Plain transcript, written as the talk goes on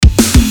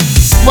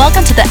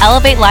Welcome to the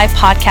Elevate Life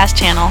podcast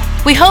channel.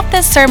 We hope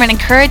this sermon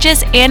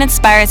encourages and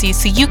inspires you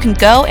so you can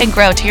go and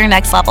grow to your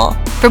next level.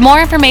 For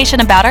more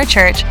information about our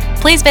church,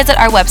 please visit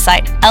our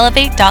website,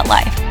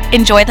 elevate.life.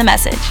 Enjoy the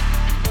message.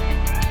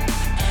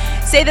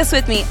 Say this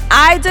with me.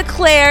 I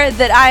declare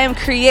that I am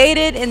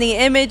created in the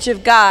image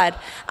of God.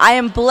 I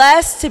am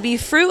blessed to be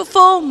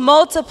fruitful,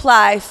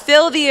 multiply,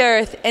 fill the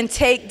earth, and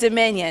take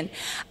dominion.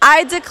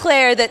 I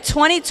declare that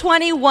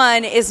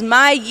 2021 is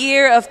my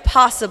year of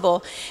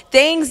possible.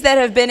 Things that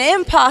have been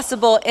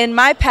impossible in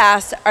my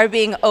past are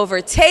being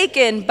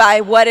overtaken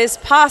by what is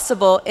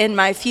possible in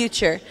my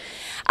future.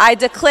 I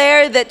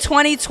declare that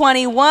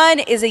 2021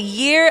 is a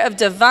year of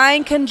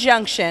divine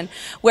conjunction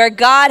where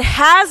God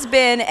has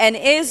been and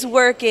is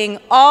working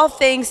all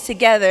things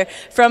together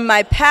from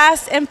my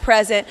past and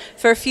present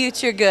for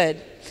future good.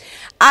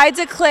 I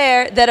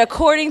declare that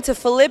according to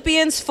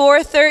Philippians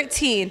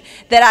 4:13,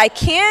 that I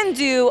can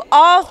do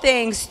all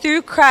things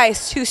through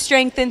Christ who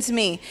strengthens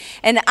me.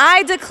 And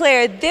I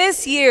declare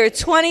this year,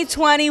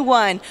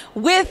 2021,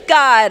 with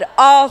God,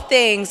 all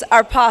things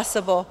are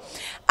possible.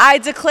 I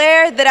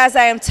declare that as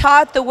I am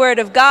taught the word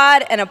of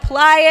God and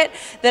apply it,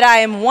 that I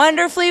am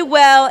wonderfully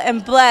well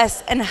and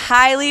blessed and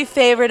highly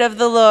favored of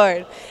the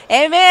Lord.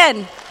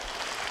 Amen.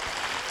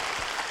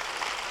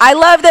 I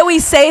love that we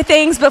say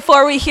things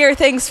before we hear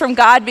things from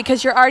God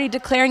because you're already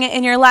declaring it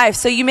in your life.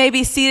 So you may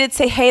be seated,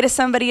 say hey to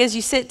somebody as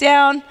you sit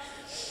down.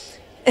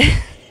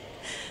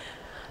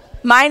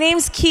 My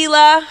name's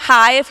Keela.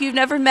 Hi, if you've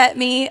never met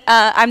me,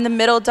 I'm the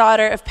middle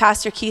daughter of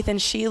Pastor Keith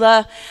and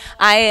Sheila.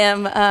 I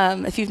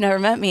am, if you've never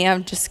met me,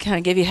 I'm just going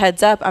to give you a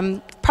heads up.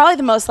 I'm probably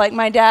the most like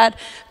my dad,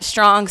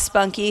 strong,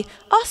 spunky,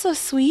 also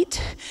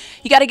sweet.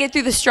 You got to get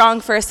through the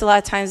strong first a lot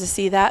of times to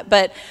see that.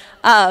 But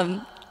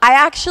I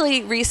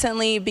actually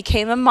recently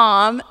became a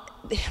mom.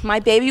 My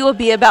baby will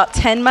be about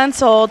 10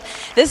 months old.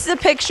 This is a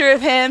picture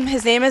of him.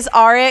 His name is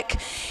Arik.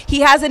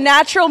 He has a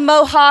natural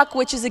mohawk,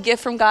 which is a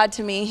gift from God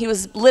to me. He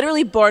was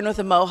literally born with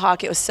a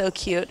mohawk. It was so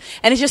cute.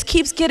 And it just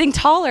keeps getting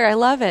taller. I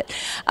love it.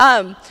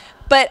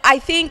 But I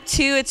think,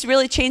 too, it's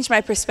really changed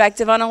my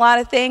perspective on a lot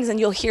of things, and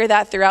you'll hear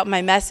that throughout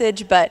my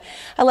message. But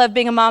I love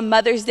being a mom.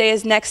 Mother's Day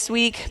is next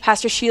week.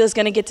 Pastor Sheila's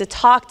going to get to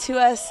talk to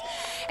us,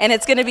 and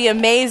it's going to be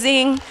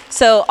amazing.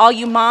 So all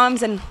you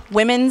moms and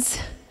women's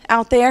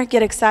out there,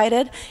 get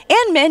excited.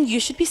 And men, you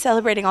should be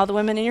celebrating all the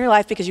women in your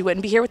life because you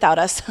wouldn't be here without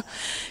us.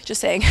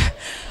 Just saying.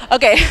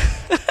 Okay.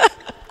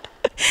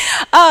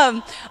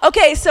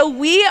 Okay, so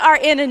we are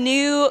in a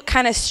new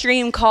kind of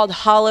stream called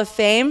Hall of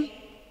Fame.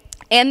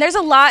 And there's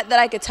a lot that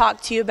I could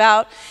talk to you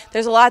about.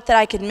 There's a lot that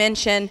I could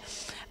mention.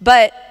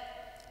 But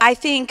I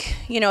think,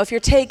 if you're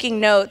taking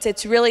notes,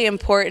 it's really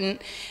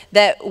important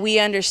that we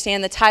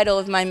understand the title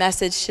of my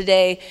message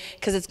today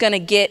because it's going to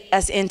get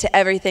us into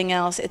everything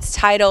else. It's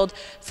titled,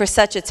 For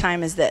Such a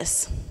Time as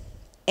This.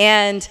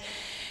 And,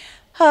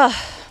 I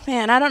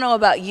don't know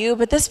about you,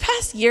 but this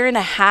past year and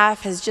a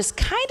half has just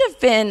kind of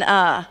been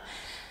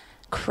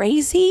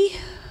crazy.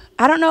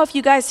 I don't know if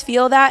you guys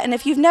feel that. And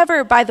if you've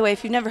never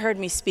heard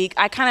me speak,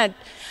 I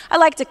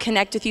like to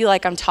connect with you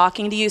like I'm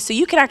talking to you so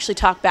you can actually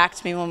talk back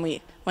to me when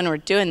we're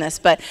doing this.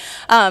 But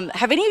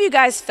have any of you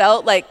guys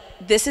felt like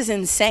this is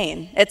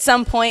insane? At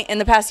some point in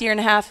the past year and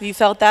a half, have you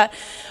felt that?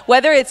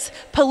 Whether it's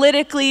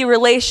politically,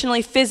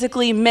 relationally,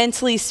 physically,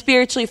 mentally,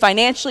 spiritually,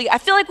 financially, I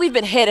feel like we've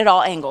been hit at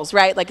all angles,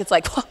 right? Like it's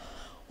like,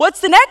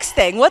 what's the next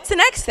thing? What's the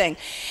next thing?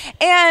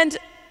 And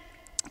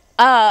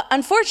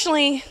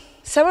unfortunately,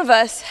 some of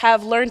us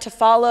have learned to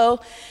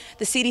follow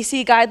the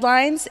CDC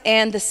guidelines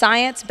and the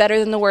science better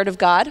than the Word of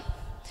God.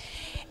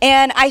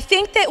 And I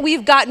think that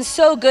we've gotten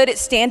so good at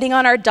standing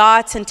on our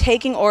dots and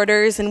taking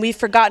orders, and we've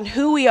forgotten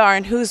who we are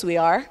and whose we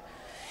are.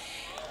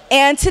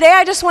 And today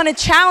I just want to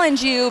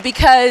challenge you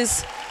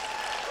because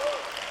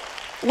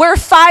we're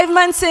 5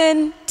 months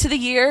into the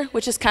year,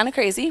 which is kind of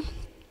crazy.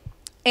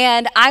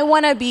 And I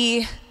want to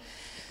be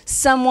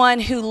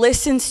someone who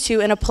listens to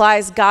and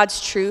applies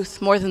God's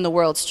truth more than the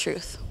world's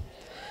truth.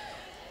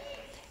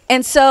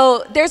 And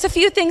so there's a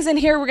few things in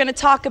here we're going to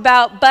talk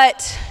about,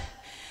 but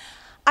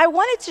I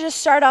wanted to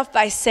just start off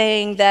by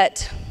saying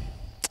that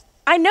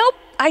I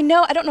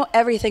don't know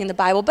everything in the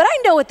Bible, but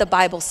I know what the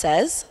Bible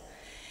says.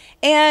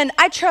 And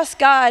I trust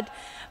God,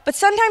 but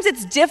sometimes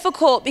it's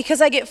difficult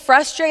because I get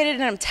frustrated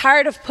and I'm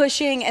tired of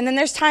pushing. And then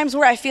there's times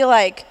where I feel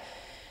like,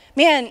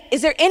 man,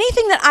 is there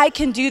anything that I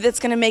can do that's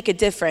going to make a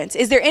difference?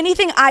 Is there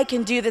anything I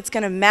can do that's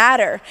going to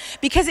matter?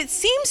 Because it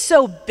seems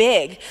so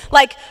big.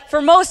 Like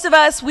for most of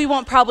us, we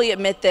won't probably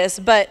admit this,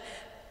 but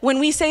when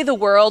we say the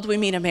world, we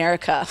mean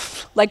America.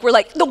 Like we're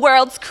like, the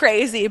world's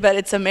crazy, but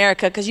it's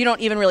America, because you don't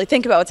even really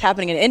think about what's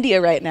happening in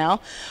India right now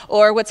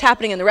or what's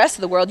happening in the rest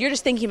of the world. You're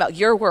just thinking about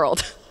your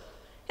world.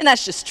 And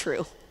that's just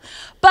true.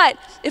 But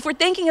if we're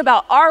thinking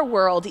about our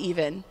world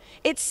even,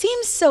 it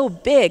seems so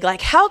big.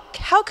 Like how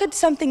could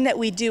something that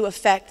we do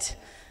affect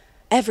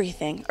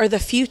everything or the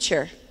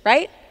future,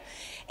 right?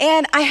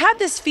 And I had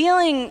this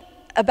feeling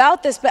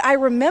about this, but I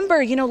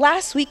remember,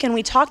 last weekend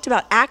we talked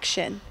about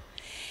action.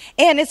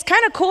 And it's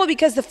kind of cool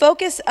because the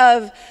focus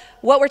of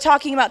what we're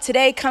talking about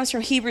today comes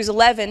from Hebrews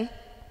 11.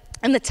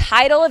 And the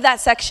title of that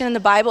section in the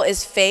Bible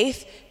is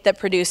Faith That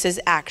Produces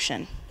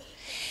Action.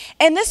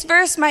 And this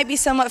verse might be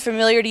somewhat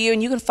familiar to you,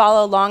 and you can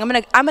follow along.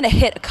 I'm gonna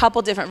hit a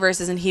couple different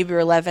verses in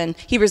Hebrews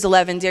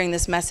 11 during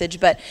this message.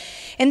 But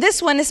in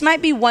this one, this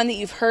might be one that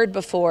you've heard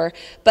before,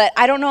 but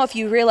I don't know if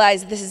you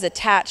realize this is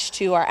attached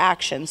to our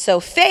action.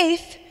 So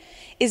faith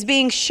is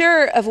being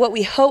sure of what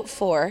we hope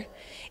for.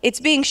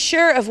 It's being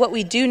sure of what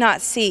we do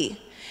not see.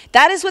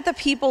 That is what the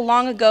people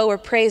long ago were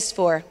praised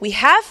for. We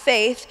have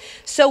faith,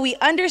 so we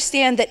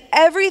understand that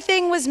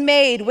everything was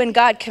made when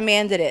God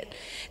commanded it.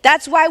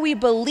 That's why we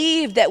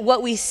believe that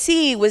what we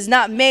see was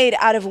not made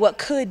out of what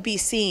could be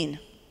seen.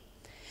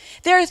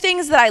 There are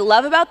things that I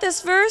love about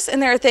this verse,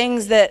 and there are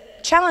things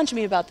that challenge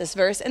me about this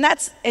verse, and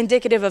that's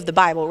indicative of the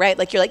Bible, right?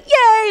 Like you're like,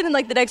 yay, and then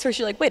like the next verse,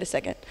 you're like, wait a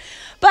second.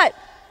 But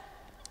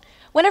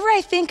whenever I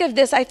think of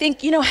this, I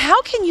think,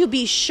 how can you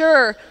be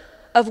sure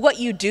of what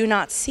you do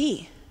not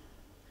see?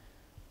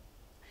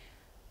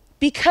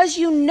 Because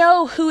you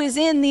know who is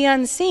in the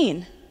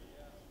unseen.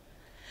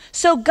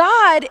 So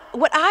God,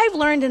 what I've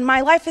learned in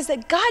my life is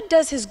that God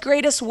does his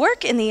greatest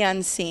work in the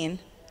unseen.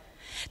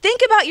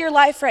 Think about your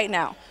life right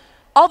now.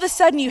 All of a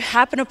sudden you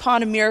happen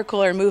upon a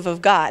miracle or a move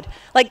of God.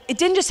 Like it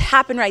didn't just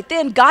happen right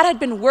then. God had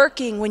been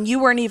working when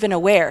you weren't even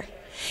aware.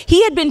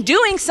 He had been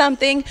doing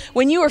something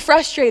when you were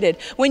frustrated,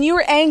 when you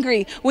were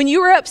angry, when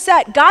you were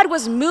upset. God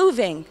was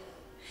moving.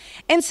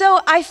 And so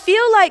I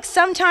feel like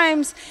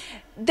sometimes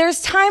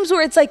there's times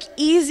where it's like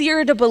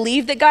easier to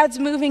believe that God's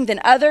moving than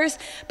others,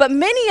 but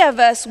many of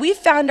us, we've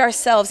found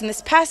ourselves in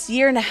this past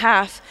year and a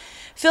half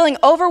feeling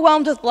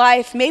overwhelmed with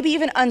life, maybe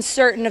even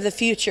uncertain of the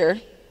future,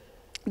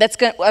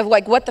 of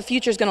like what the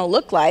future is going to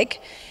look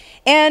like.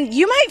 And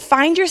you might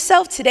find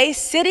yourself today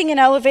sitting in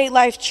Elevate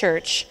Life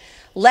Church,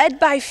 led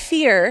by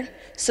fear,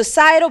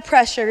 societal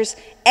pressures,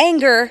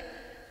 anger,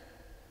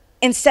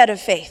 instead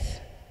of faith.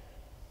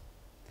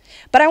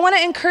 But I want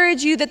to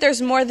encourage you that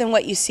there's more than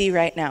what you see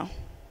right now.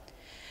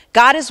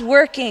 God is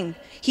working.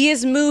 He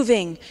is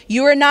moving.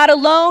 You are not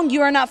alone.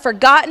 You are not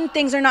forgotten.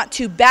 Things are not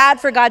too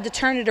bad for God to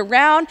turn it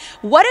around.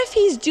 What if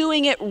he's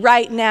doing it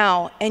right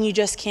now and you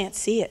just can't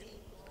see it?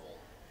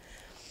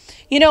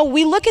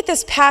 We look at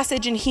this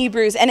passage in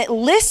Hebrews and it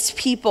lists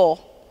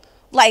people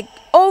like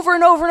over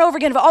and over and over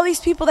again of all these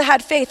people that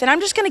had faith. And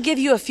I'm just going to give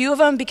you a few of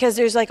them because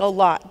there's like a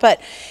lot.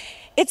 But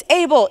it's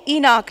Abel,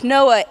 Enoch,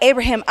 Noah,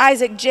 Abraham,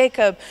 Isaac,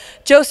 Jacob,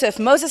 Joseph,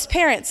 Moses'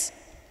 parents,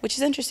 which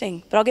is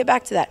interesting, but I'll get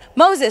back to that.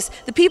 Moses,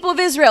 the people of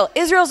Israel,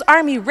 Israel's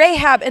army,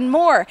 Rahab, and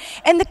more.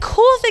 And the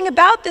cool thing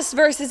about this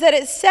verse is that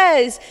it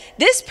says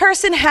this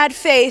person had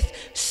faith,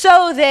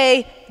 so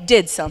they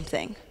did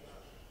something.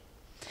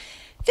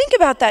 Think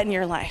about that in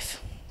your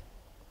life.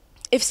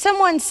 If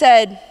someone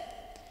said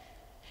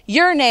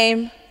your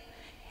name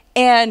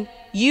and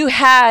you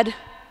had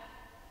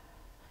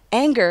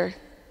anger,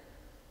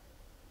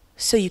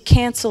 so you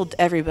canceled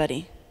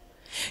everybody.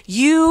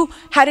 You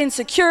had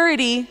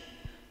insecurity,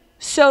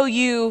 so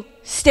you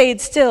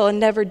stayed still and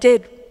never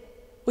did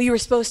what you were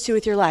supposed to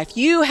with your life.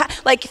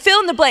 Fill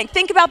in the blank.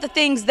 Think about the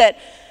things that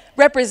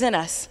represent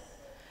us.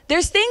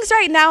 There's things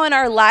right now in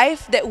our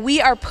life that we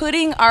are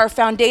putting our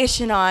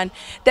foundation on,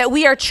 that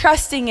we are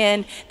trusting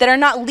in, that are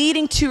not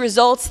leading to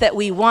results that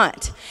we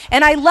want.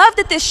 And I love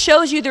that this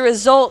shows you the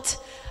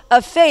result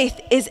of faith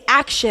is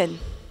action.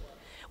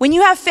 When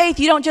you have faith,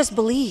 you don't just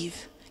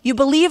believe. You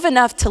believe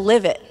enough to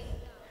live it.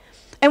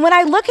 And when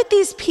I look at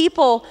these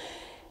people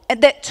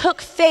that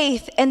took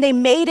faith and they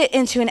made it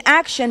into an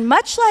action,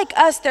 much like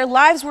us, their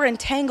lives were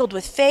entangled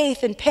with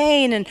faith and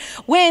pain and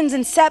wins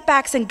and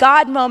setbacks and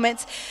God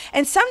moments.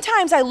 And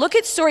sometimes I look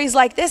at stories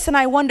like this and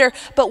I wonder,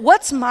 but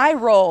what's my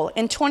role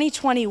in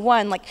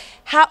 2021?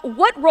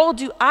 What role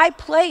do I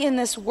play in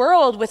this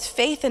world with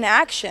faith and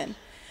action?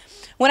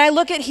 When I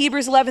look at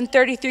Hebrews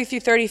 11:33 through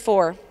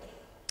 34,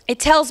 it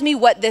tells me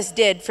what this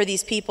did for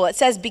these people. It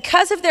says,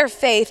 because of their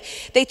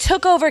faith, they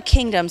took over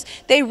kingdoms.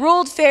 They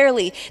ruled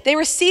fairly. They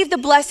received the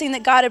blessing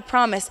that God had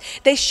promised.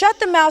 They shut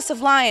the mouths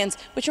of lions,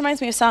 which reminds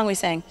me of a song we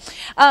sang.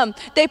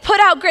 They put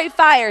out great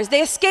fires.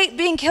 They escaped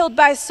being killed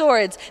by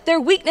swords. Their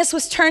weakness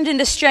was turned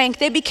into strength.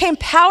 They became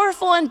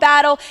powerful in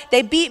battle.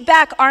 They beat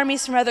back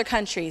armies from other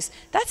countries.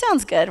 That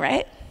sounds good,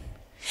 right?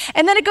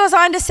 And then it goes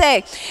on to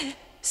say,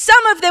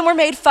 some of them were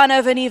made fun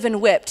of and even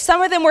whipped.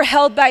 Some of them were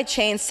held by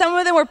chains. Some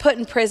of them were put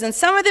in prison.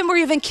 Some of them were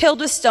even killed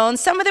with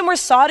stones. Some of them were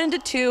sawed into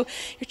two.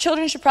 Your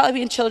children should probably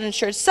be in children's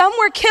church. Some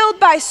were killed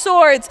by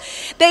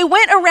swords. They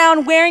went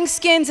around wearing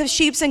skins of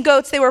sheep and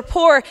goats. They were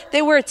poor.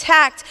 They were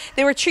attacked.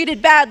 They were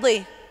treated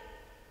badly.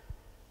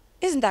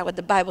 Isn't that what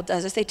the Bible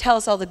does? Is they tell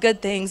us all the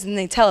good things and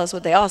they tell us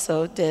what they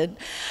also did.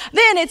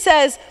 Then it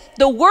says,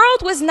 the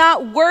world was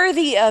not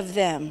worthy of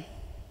them.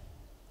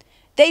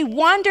 They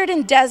wandered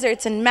in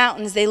deserts and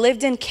mountains. They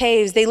lived in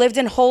caves. They lived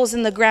in holes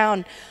in the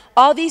ground.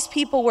 All these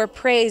people were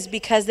praised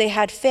because they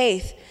had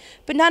faith,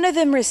 but none of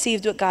them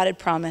received what God had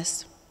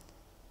promised.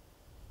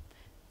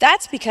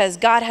 That's because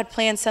God had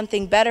planned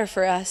something better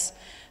for us,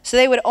 so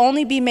they would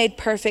only be made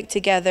perfect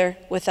together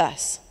with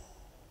us.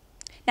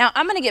 Now,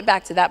 I'm going to get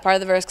back to that part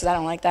of the verse because I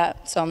don't like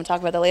that, so I'm going to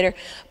talk about that later.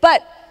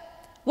 But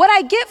what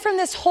I get from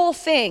this whole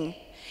thing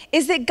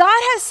is that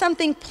God has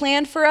something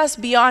planned for us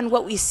beyond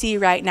what we see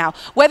right now.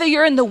 Whether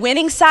you're in the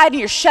winning side and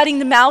you're shutting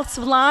the mouths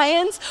of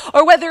lions,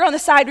 or whether you're on the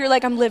side where you're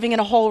like, I'm living in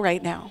a hole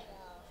right now.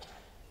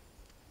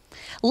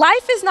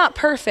 Life is not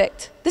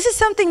perfect. This is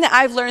something that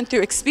I've learned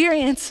through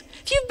experience.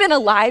 If you've been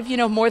alive,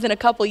 more than a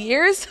couple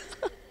years,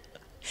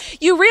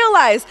 you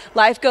realize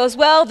life goes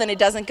well, then it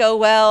doesn't go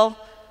well,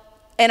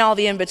 and all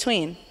the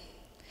in-between.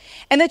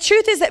 And the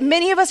truth is that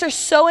many of us are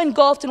so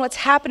engulfed in what's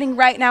happening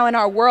right now in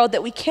our world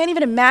that we can't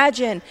even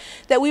imagine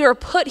that we were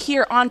put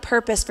here on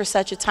purpose for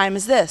such a time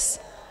as this.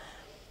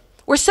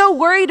 We're so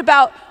worried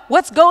about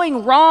what's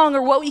going wrong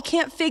or what we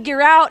can't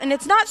figure out, and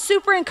it's not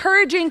super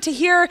encouraging to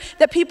hear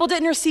that people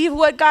didn't receive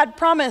what God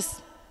promised.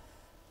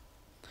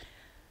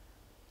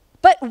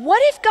 But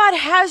what if God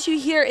has you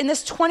here in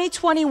this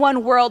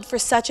 2021 world for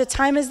such a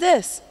time as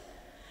this?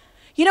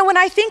 When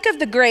I think of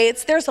the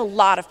greats, there's a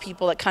lot of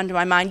people that come to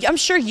my mind. I'm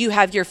sure you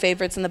have your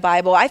favorites in the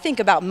Bible. I think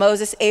about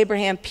Moses,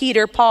 Abraham,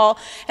 Peter, Paul,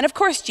 and of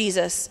course,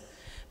 Jesus.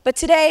 But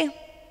today,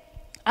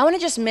 I want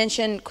to just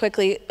mention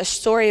quickly a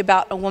story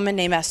about a woman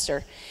named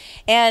Esther.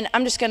 And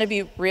I'm just going to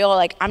be real,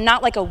 I'm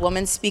not like a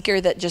woman speaker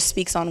that just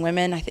speaks on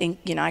women. I think,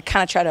 I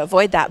kind of try to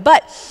avoid that.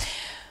 But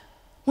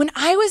when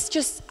I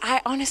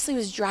honestly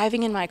was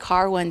driving in my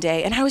car one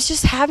day, and I was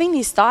just having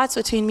these thoughts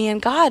between me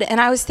and God, and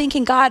I was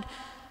thinking, God,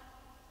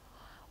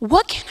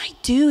 what can I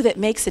do that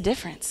makes a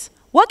difference?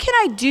 What can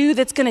I do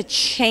that's going to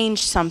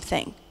change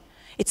something?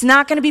 It's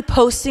not going to be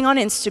posting on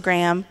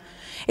Instagram.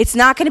 It's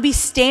not going to be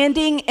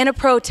standing in a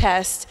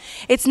protest.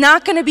 It's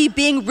not going to be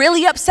being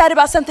really upset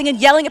about something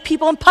and yelling at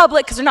people in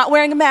public because they're not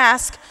wearing a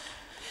mask.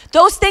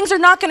 Those things are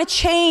not going to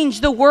change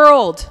the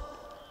world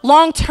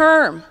long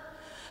term.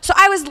 So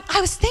I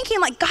was thinking,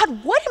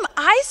 God, what am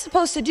I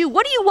supposed to do?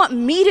 What do you want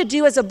me to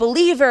do as a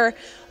believer?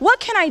 What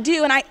can I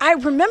do? And I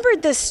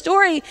remembered this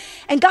story,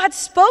 and God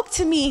spoke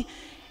to me,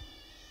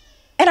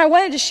 and I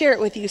wanted to share it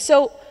with you.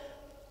 So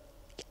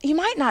you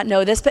might not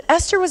know this, but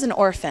Esther was an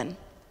orphan.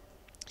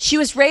 She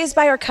was raised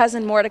by her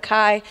cousin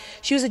Mordecai.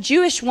 She was a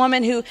Jewish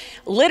woman who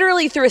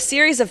literally through a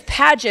series of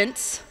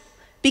pageants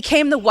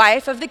became the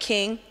wife of the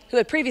king, who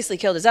had previously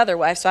killed his other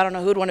wife, so I don't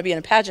know who would want to be in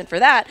a pageant for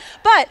that.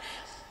 But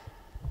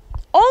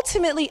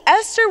ultimately,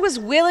 Esther was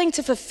willing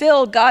to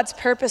fulfill God's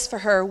purpose for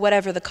her,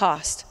 whatever the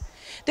cost.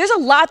 There's a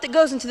lot that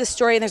goes into this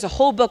story, and there's a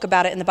whole book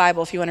about it in the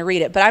Bible if you want to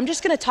read it, but I'm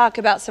just going to talk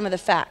about some of the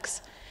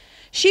facts.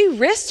 She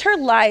risked her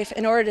life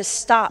in order to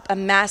stop a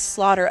mass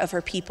slaughter of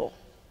her people.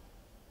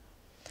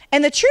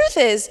 And the truth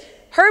is,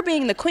 her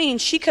being the queen,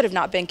 she could have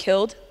not been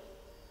killed,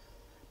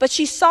 but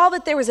she saw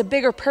that there was a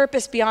bigger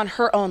purpose beyond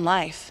her own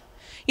life.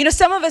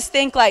 Some of us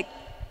think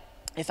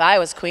if I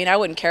was queen, I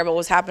wouldn't care about what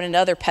was happening to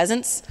other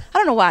peasants. I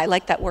don't know why I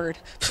like that word.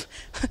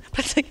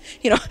 But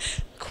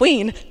it's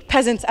queen,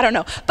 peasants, I don't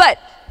know. But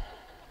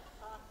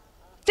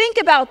think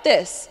about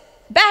this.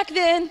 Back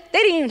then, they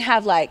didn't even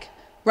have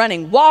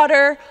running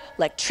water,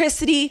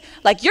 electricity.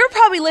 You're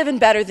probably living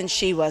better than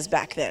she was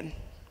back then,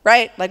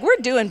 right? We're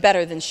doing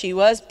better than she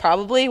was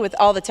probably with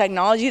all the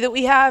technology that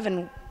we have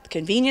and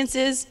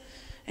conveniences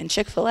and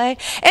Chick-fil-A.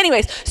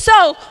 Anyways,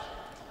 so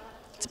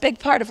it's a big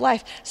part of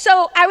life.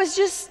 So I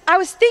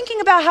was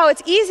thinking about how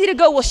it's easy to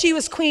go, well, she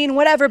was queen,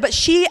 whatever, but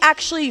she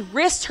actually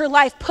risked her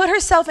life, put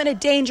herself in a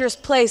dangerous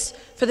place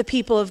for the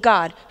people of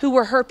God, who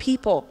were her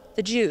people,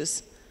 the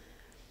Jews.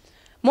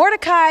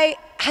 Mordecai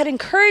had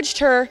encouraged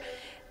her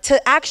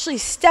to actually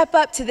step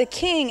up to the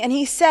king, and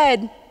he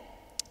said,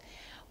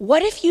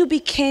 what if you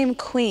became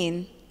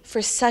queen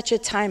for such a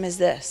time as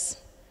this?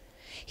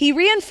 He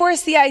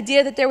reinforced the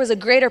idea that there was a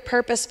greater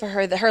purpose for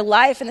her, that her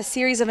life and a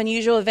series of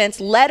unusual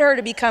events led her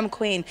to become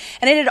queen.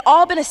 And it had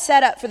all been a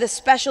setup for this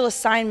special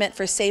assignment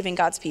for saving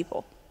God's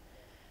people.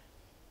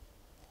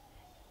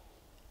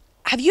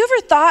 Have you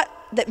ever thought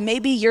that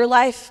maybe your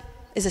life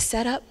is a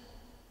setup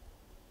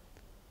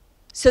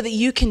so that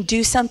you can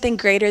do something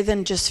greater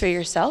than just for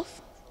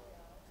yourself?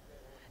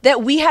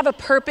 That we have a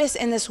purpose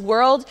in this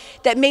world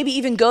that maybe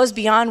even goes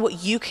beyond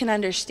what you can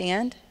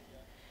understand?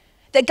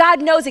 That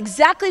God knows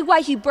exactly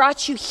why he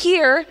brought you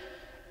here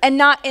and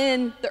not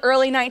in the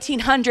early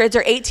 1900s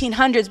or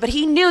 1800s, but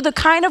he knew the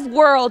kind of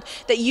world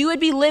that you would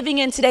be living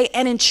in today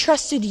and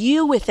entrusted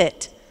you with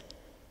it.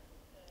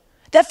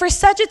 That for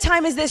such a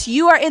time as this,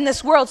 you are in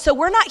this world. So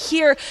we're not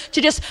here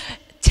to just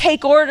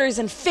take orders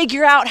and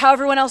figure out how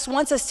everyone else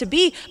wants us to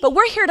be, but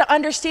we're here to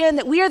understand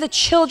that we are the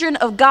children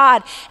of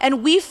God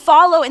and we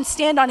follow and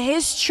stand on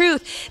his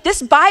truth.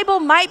 This Bible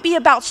might be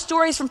about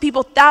stories from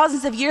people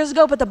thousands of years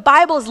ago, but the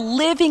Bible is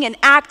living and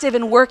active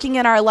and working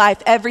in our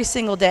life every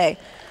single day.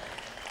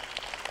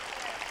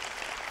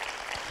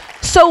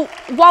 So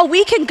while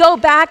we can go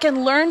back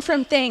and learn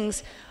from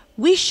things,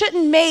 we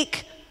shouldn't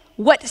make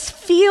what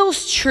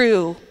feels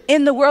true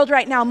in the world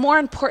right now more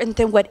important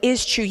than what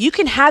is true. You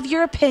can have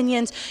your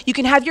opinions, you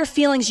can have your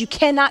feelings, you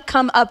cannot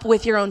come up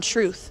with your own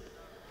truth.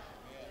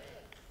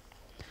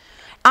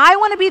 I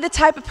want to be the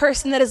type of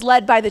person that is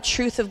led by the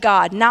truth of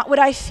God, not what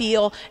I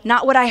feel,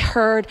 not what I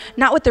heard,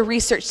 not what the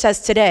research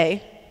says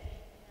today.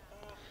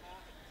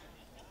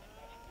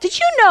 Did Did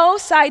you know,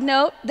 side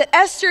note, that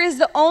Esther is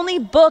the only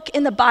book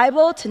in the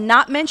Bible to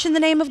not mention the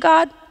name of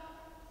God?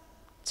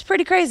 It's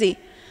pretty crazy.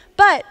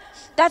 But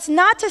that's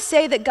not to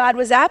say that God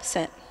was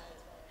absent.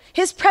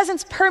 His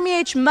presence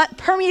permeates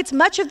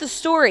much of the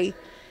story,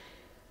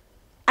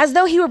 as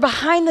though he were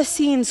behind the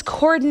scenes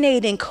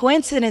coordinating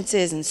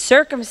coincidences and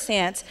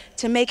circumstance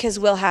to make his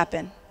will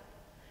happen.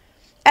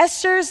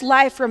 Esther's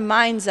life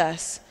reminds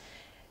us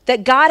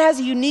that God has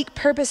a unique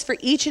purpose for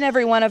each and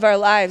every one of our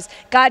lives.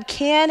 God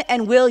can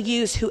and will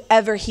use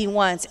whoever he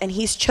wants, and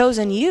he's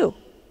chosen you.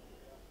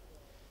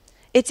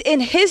 It's in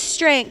his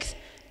strength,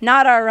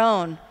 not our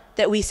own,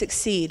 that we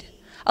succeed.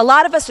 A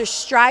lot of us are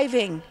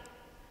striving,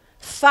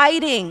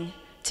 fighting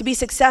to be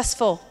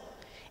successful,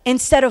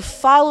 instead of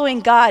following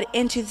God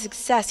into the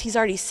success he's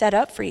already set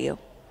up for you.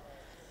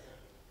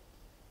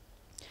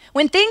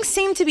 When things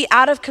seemed to be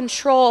out of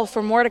control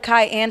for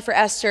Mordecai and for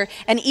Esther,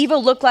 and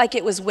evil looked like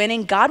it was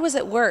winning, God was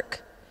at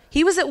work.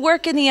 He was at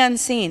work in the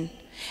unseen.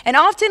 And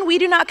often we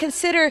do not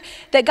consider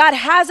that God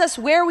has us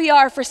where we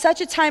are for such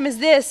a time as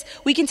this.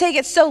 We can take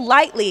it so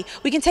lightly.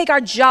 We can take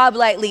our job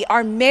lightly,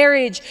 our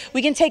marriage.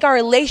 We can take our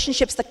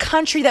relationships, the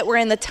country that we're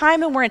in, the time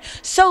that we're in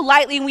so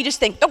lightly, and we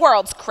just think the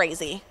world's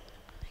crazy.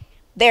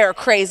 They're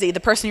crazy, the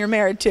person you're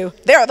married to.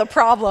 They're the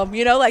problem,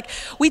 like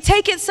we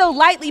take it so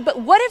lightly. But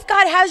what if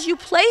God has you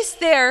placed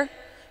there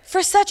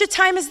for such a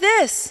time as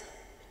this?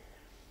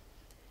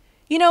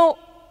 God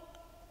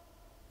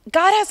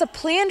has a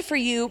plan for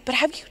you, but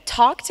have you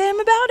talked to him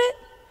about it?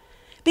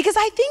 Because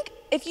I think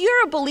if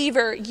you're a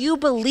believer, you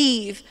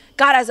believe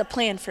God has a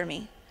plan for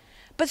me.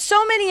 But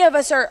so many of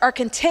us are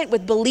content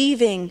with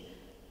believing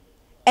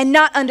and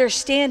not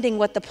understanding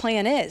what the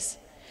plan is.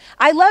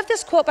 I love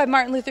this quote by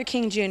Martin Luther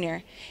King Jr.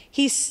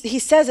 He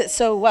says it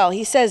so well.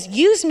 He says,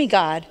 "Use me,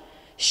 God.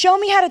 Show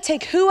me how to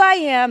take who I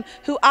am,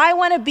 who I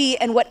want to be,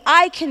 and what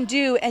I can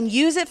do, and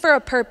use it for a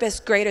purpose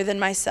greater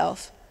than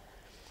myself."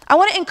 I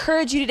want to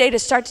encourage you today to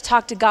start to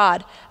talk to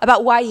God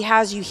about why he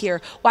has you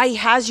here, why he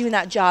has you in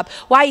that job,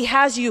 why he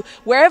has you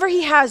wherever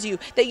he has you,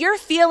 that you're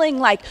feeling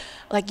like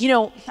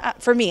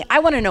for me, I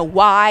want to know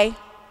why,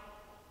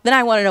 then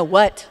I want to know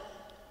what,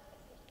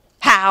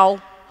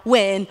 how,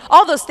 when,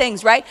 all those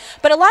things, right?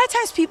 But a lot of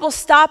times people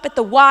stop at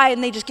the why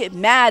and they just get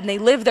mad and they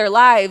live their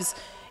lives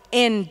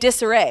in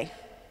disarray.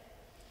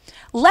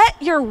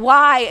 Let your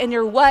why and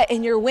your what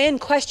and your when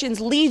questions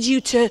lead you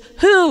to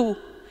who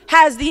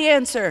has the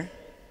answer.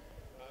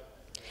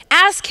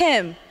 Ask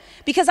him,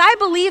 because I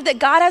believe that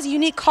God has a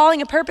unique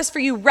calling and purpose for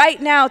you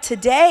right now,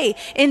 today,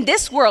 in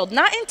this world,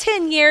 not in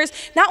 10 years,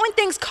 not when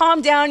things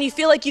calm down and you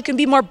feel like you can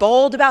be more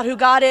bold about who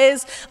God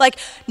is. Like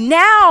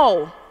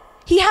now,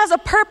 he has a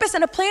purpose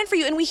and a plan for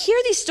you. And we hear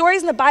these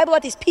stories in the Bible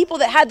about these people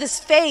that had this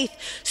faith,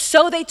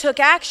 so they took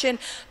action.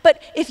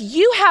 But if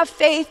you have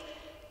faith,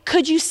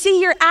 could you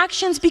see your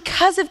actions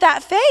because of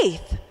that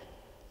faith?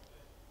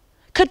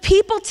 Could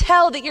people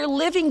tell that you're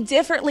living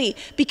differently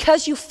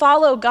because you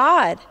follow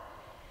God?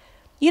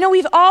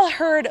 We've all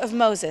heard of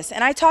Moses,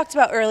 and I talked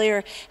about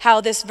earlier how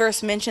this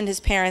verse mentioned his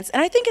parents,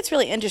 and I think it's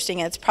really interesting,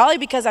 and it's probably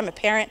because I'm a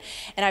parent,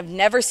 and I've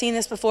never seen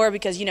this before,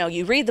 because,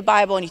 you read the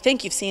Bible, and you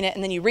think you've seen it,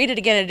 and then you read it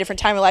again at a different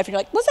time in life, and you're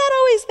like, was that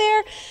always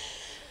there?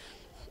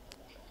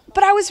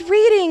 But I was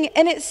reading,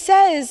 and it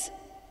says,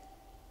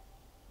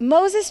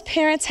 Moses'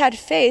 parents had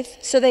faith,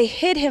 so they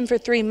hid him for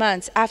 3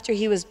 months after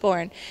he was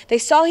born. They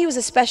saw he was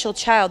a special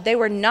child. They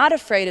were not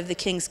afraid of the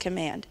king's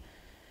command.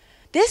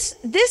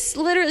 This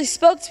literally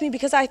spoke to me,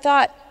 because I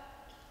thought,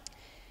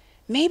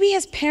 maybe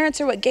his parents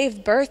are what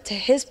gave birth to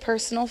his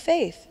personal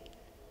faith.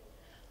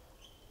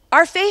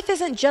 Our faith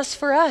isn't just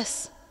for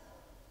us.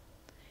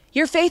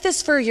 Your faith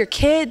is for your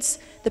kids,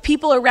 the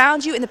people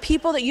around you, and the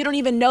people that you don't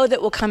even know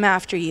that will come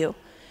after you.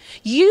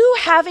 You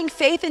having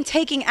faith and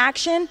taking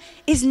action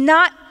is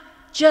not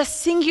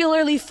just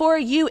singularly for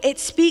you. It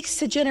speaks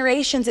to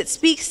generations. It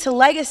speaks to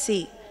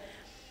legacy.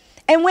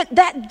 And when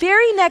that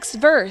very next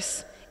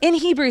verse in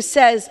Hebrews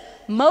says,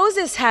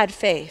 Moses had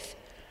faith,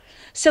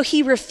 so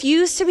he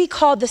refused to be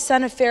called the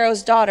son of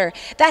Pharaoh's daughter.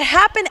 That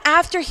happened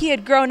after he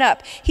had grown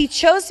up. He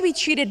chose to be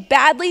treated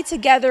badly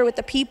together with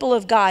the people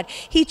of God.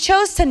 He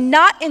chose to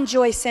not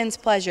enjoy sin's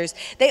pleasures.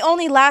 They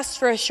only last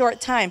for a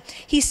short time.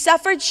 He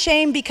suffered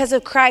shame because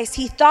of Christ.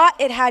 He thought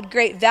it had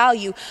great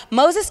value.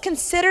 Moses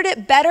considered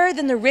it better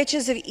than the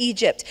riches of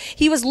Egypt.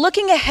 He was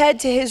looking ahead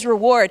to his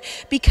reward.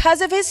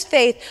 Because of his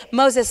faith,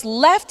 Moses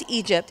left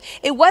Egypt.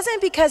 It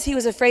wasn't because he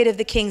was afraid of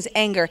the king's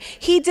anger.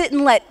 He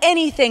didn't let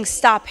anything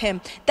stop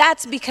him.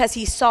 That's because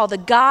he saw the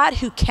God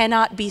who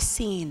cannot be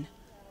seen.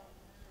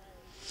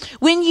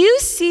 When you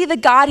see the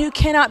God who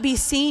cannot be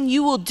seen,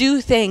 you will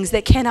do things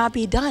that cannot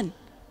be done.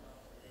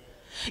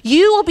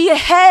 You will be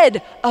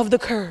ahead of the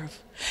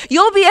curve.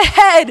 You'll be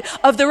ahead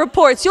of the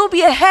reports. You'll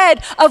be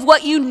ahead of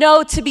what you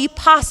know to be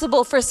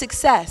possible for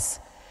success.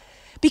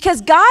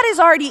 Because God is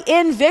already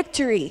in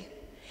victory.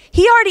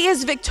 He already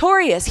is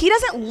victorious. He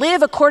doesn't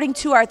live according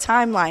to our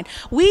timeline.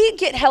 We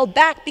get held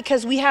back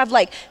because we have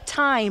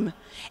time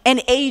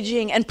and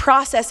aging and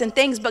process and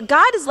things, but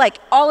God is like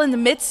all in the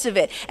midst of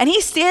it. And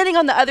he's standing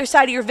on the other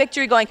side of your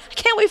victory going, I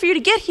can't wait for you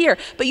to get here,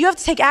 but you have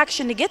to take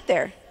action to get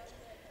there.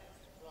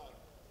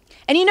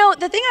 And you know,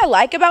 the thing I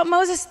like about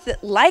Moses,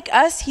 that like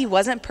us, he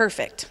wasn't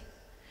perfect.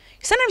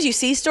 Sometimes you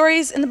see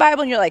stories in the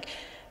Bible and you're like,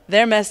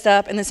 they're messed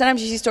up. And then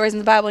sometimes you see stories in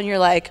the Bible and you're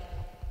like,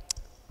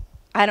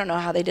 I don't know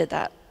how they did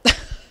that.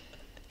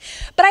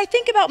 But I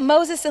think about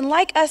Moses, and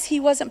like us, he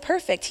wasn't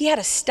perfect. He had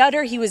a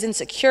stutter. He was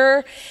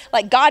insecure.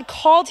 Like, God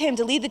called him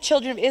to lead the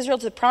children of Israel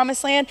to the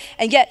promised land,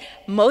 and yet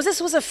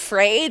Moses was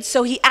afraid,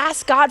 so he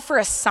asked God for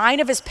a sign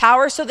of his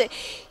power so that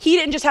he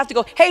didn't just have to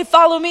go, hey,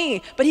 follow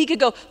me, but he could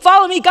go,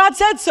 follow me, God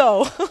said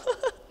so.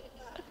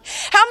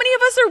 How many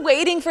of us are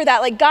waiting for that?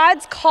 Like,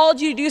 God's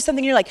called you to do something,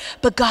 and you're like,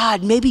 but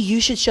God, maybe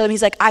you should show him.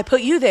 He's like, I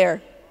put you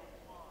there.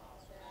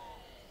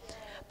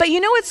 But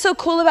you know what's so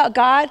cool about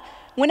God?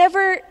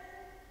 Whenever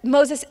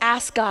Moses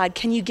asked God,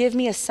 can you give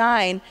me a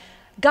sign?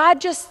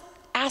 God just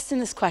asked him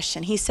this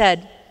question. He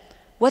said,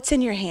 what's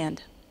in your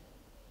hand?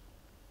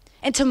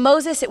 And to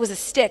Moses, it was a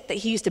stick that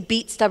he used to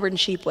beat stubborn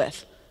sheep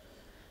with.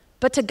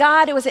 But to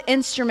God, it was an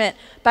instrument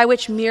by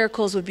which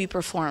miracles would be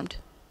performed.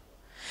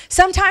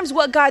 Sometimes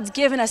what God's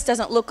given us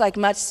doesn't look like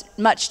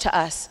much to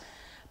us.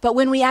 But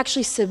when we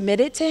actually submit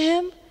it to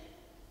him,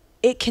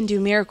 it can do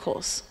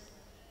miracles.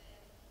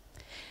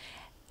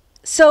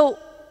 So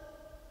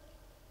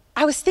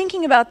I was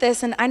thinking about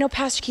this, and I know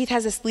Pastor Keith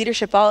has this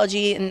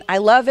leadershipology, and I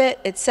love it.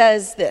 It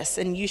says this,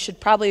 and you should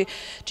probably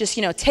just,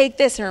 take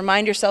this and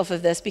remind yourself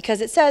of this,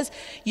 because it says,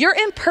 your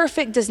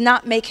imperfect does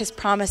not make his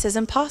promises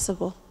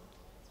impossible.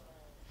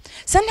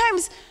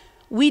 Sometimes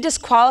we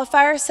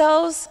disqualify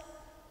ourselves,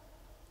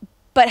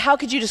 but how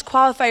could you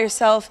disqualify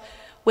yourself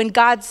when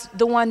God's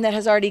the one that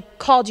has already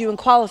called you and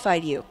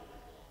qualified you?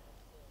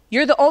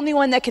 You're the only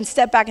one that can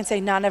step back and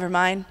say, no, never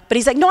mind. But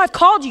he's like, no, I've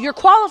called you. You're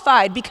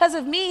qualified because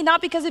of me,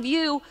 not because of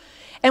you.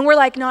 And we're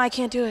like, no, I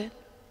can't do it.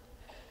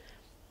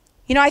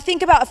 I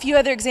think about a few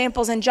other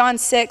examples. In John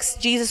 6,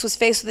 Jesus was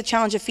faced with the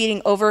challenge of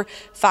feeding over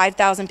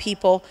 5,000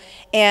 people.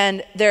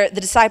 And the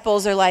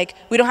disciples are like,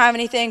 we don't have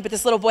anything, but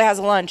this little boy has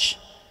a lunch.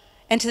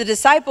 And to the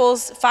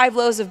disciples, 5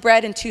 loaves of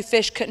bread and 2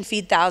 fish couldn't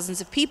feed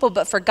thousands of people.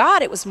 But for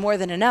God, it was more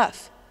than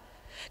enough.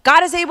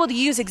 God is able to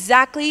use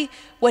exactly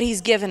what he's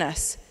given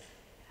us.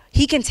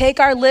 He can take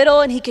our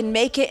little and he can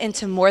make it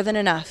into more than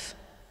enough.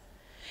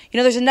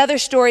 There's another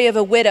story of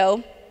a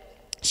widow.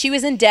 She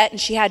was in debt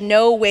and she had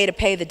no way to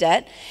pay the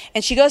debt.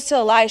 And she goes to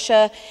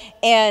Elisha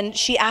and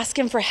she asks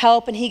him for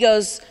help, and he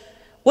goes,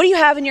 what do you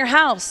have in your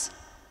house?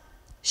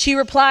 She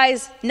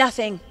replies,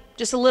 nothing,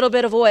 just a little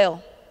bit of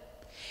oil.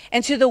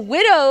 And to the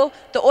widow,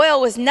 the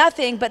oil was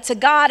nothing, but to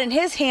God in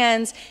his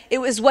hands, it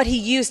was what he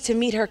used to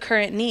meet her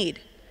current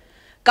need.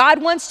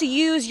 God wants to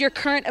use your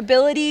current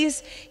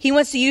abilities. He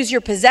wants to use your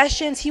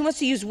possessions. He wants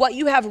to use what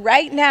you have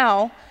right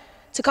now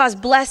to cause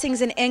blessings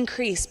and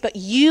increase. But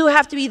you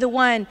have to be the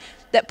one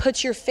that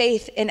puts your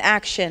faith in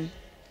action.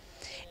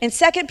 In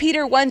 2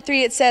 Peter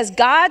 1:3, it says,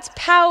 God's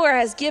power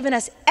has given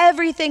us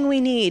everything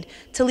we need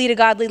to lead a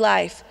godly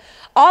life.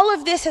 All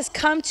of this has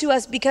come to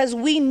us because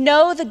we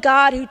know the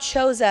God who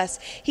chose us.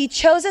 He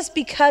chose us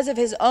because of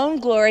his own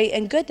glory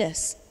and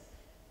goodness.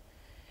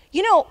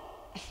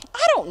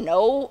 I don't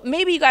know,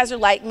 maybe you guys are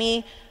like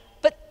me,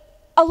 but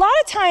a lot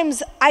of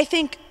times I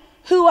think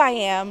who I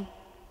am,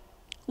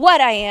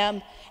 what I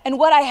am, and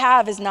what I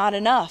have is not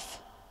enough.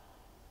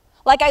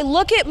 Like, I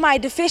look at my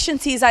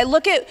deficiencies, I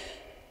look at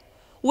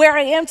where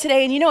I am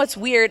today, and it's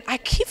weird. I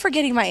keep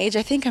forgetting my age.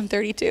 I think I'm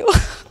 32.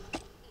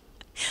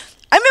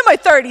 I'm in my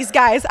 30s,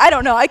 guys. I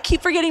don't know. I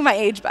keep forgetting my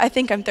age, but I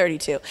think I'm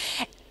 32.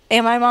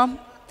 Am I, Mom?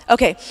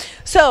 Okay,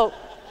 so...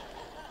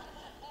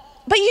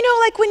 But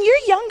like when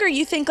you're younger,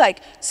 you think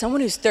like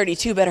someone who's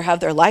 32 better have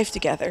their life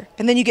together.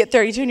 And then you get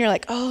 32 and you're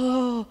like,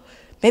 oh,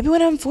 maybe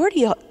when I'm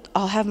 40,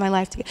 I'll have my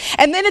life together.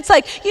 And then it's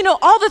like,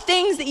 all the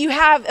things that you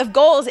have of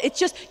goals, it's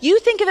just, you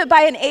think of it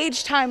by an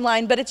age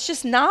timeline, but it's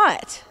just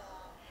not.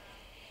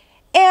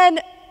 And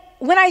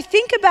when I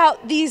think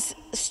about these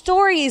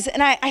stories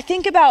and I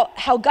think about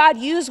how God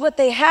used what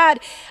they had,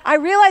 I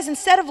realize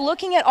instead of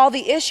looking at all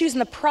the issues and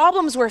the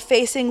problems we're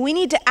facing, we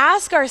need to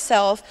ask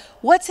ourselves,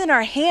 what's in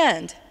our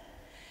hand?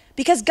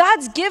 Because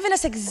God's given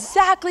us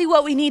exactly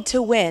what we need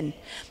to win.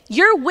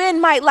 Your win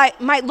might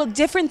look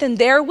different than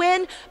their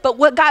win, but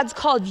what God's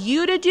called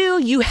you to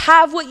do, you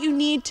have what you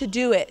need to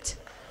do it.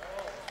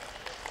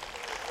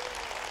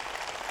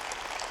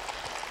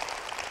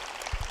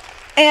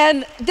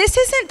 And this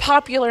isn't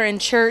popular in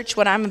church,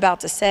 what I'm about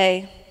to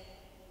say,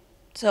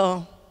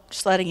 so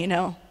just letting you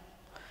know.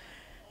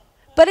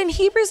 But in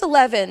Hebrews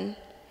 11,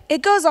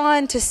 it goes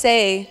on to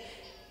say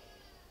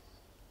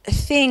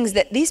things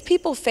that these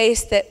people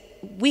face that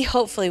we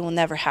hopefully will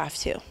never have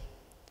to.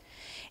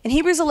 In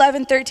Hebrews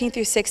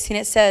 11:13-16,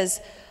 it says,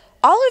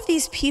 all of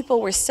these people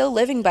were still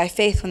living by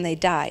faith when they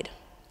died.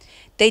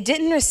 They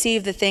didn't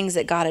receive the things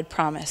that God had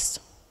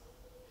promised.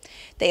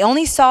 They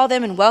only saw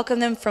them and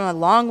welcomed them from a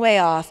long way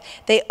off.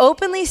 They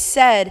openly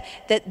said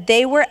that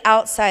they were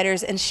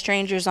outsiders and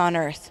strangers on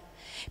earth.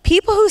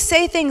 People who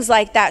say things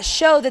like that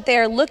show that they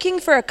are looking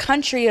for a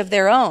country of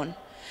their own.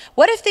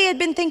 What if they had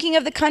been thinking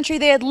of the country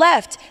they had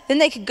left? Then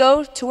they could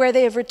go to where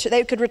they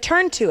could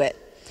return to it.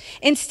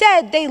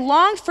 Instead, they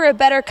longed for a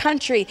better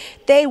country.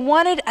 They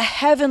wanted a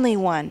heavenly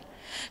one.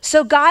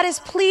 So God is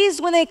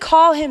pleased when they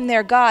call him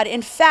their God.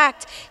 In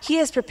fact, he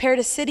has prepared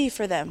a city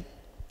for them.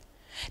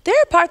 There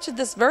are parts of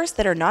this verse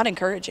that are not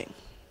encouraging.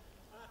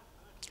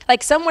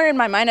 Like somewhere in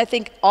my mind, I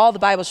think all the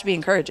Bible should be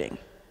encouraging.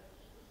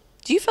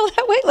 Do you feel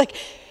that way? Like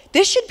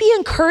this should be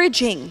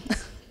encouraging.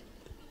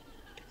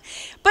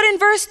 But in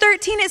verse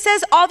 13, it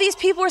says all these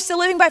people were still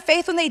living by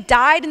faith when they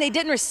died and they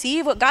didn't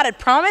receive what God had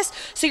promised.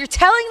 So you're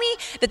telling me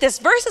that this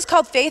verse is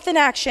called Faith in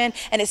Action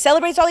and it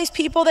celebrates all these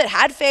people that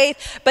had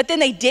faith, but then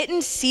they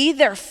didn't see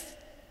their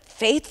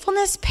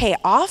faithfulness pay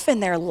off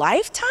in their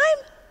lifetime?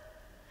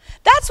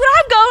 That's what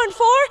I'm going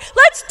for.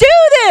 Let's do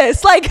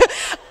this. Like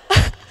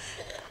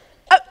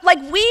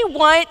we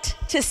want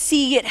to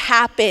see it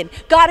happen.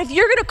 God, if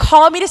you're going to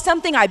call me to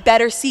something, I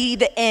better see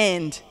the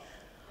end.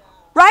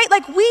 Right?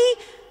 Like we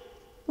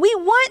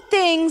want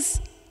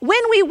things when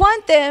we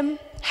want them,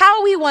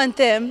 how we want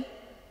them.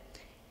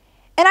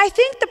 And I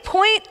think the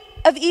point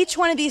of each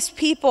one of these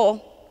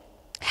people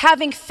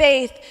having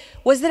faith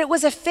was that it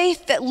was a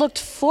faith that looked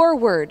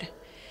forward.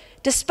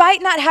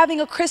 Despite not having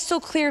a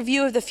crystal clear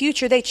view of the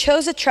future, they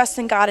chose to trust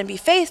in God and be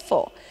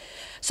faithful.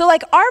 So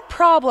like our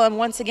problem,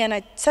 once again,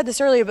 I said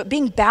this earlier, but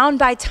being bound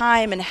by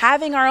time and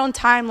having our own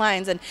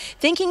timelines and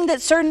thinking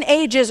that certain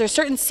ages or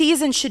certain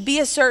seasons should be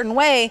a certain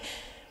way,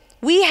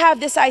 we have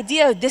this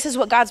idea of this is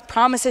what God's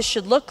promises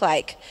should look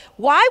like.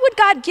 Why would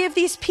God give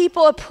these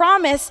people a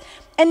promise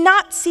and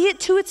not see it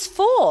to its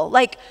full?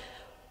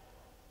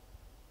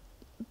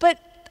 But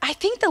I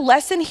think the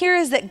lesson here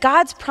is that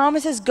God's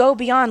promises go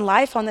beyond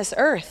life on this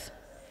earth.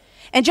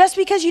 And just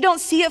because you don't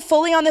see it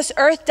fully on this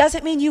earth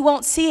doesn't mean you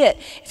won't see it.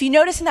 If you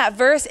notice in that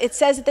verse, it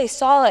says that they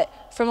saw it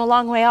from a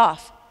long way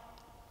off.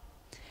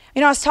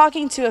 You know, I was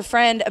talking to a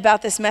friend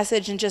about this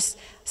message and just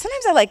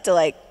sometimes I like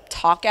to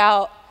talk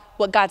out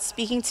what God's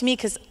speaking to me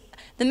because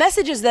the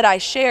messages that I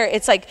share,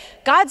 it's like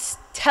God's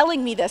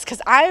telling me this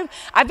because I've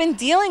been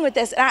dealing with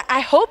this and I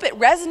hope it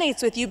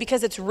resonates with you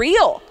because it's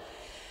real.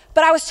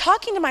 But I was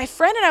talking to my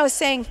friend and I was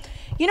saying,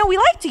 you know, we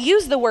like to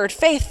use the word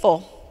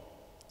faithful.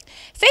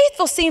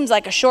 Faithful seems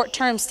like a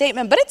short-term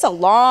statement, but it's a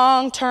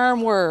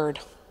long-term word.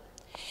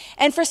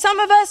 And for some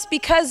of us,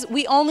 because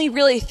we only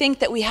really think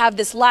that we have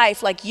this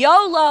life like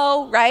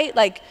YOLO, right?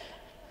 Like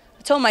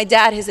I told my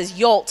dad his is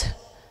YOLT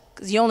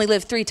because you only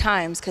live 3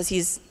 times because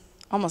he's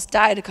almost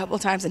died a couple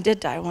of times and did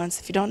die once.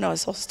 If you don't know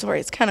his whole story,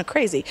 it's kind of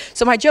crazy.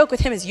 So my joke with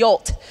him is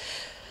YOLT.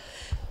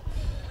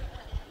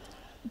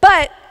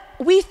 But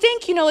we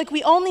think, you know, like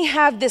we only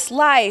have this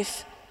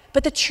life,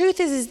 but the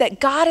truth is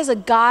that God is a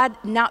God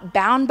not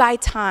bound by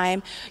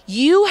time.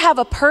 You have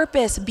a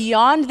purpose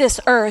beyond this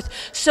earth.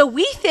 So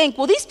we think,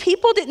 well, these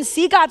people didn't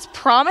see God's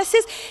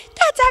promises.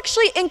 That's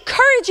actually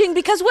encouraging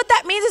because what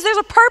that means is there's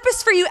a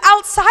purpose for you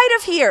outside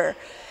of here.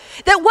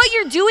 That what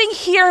you're doing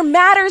here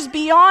matters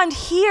beyond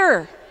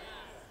here.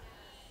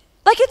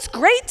 Like it's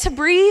great to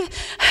breathe,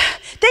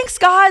 thanks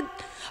God,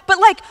 but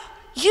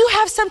you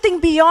have something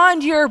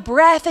beyond your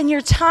breath and your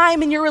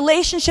time and your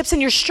relationships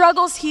and your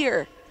struggles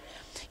here.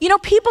 You know,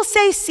 people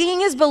say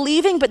seeing is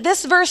believing, but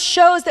this verse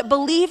shows that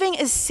believing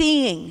is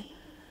seeing.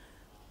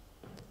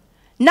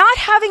 Not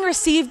having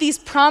received these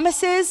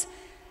promises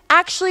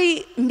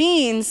actually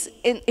means,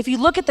 if you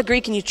look at the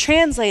Greek and you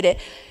translate it,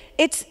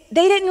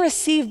 they didn't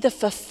receive the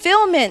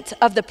fulfillment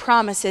of the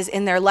promises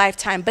in their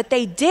lifetime, but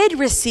they did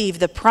receive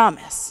the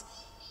promise.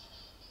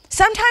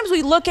 Sometimes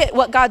we look at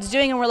what God's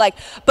doing and we're like,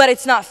 but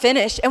it's not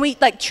finished. And we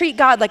treat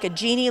God like a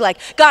genie, like,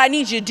 God, I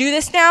need you to do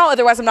this now,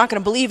 otherwise I'm not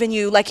gonna believe in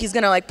you, like he's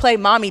gonna play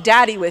mommy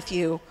daddy with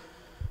you.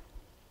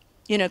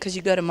 You know, because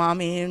you go to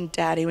mommy and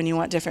daddy when you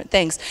want different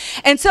things.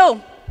 And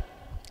so,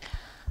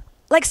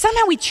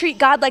 somehow we treat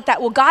God like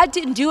that. Well, God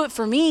didn't do it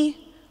for me.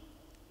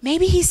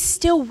 Maybe he's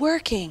still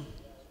working.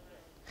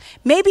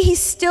 Maybe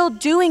he's still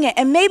doing it.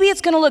 And maybe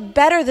it's gonna look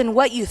better than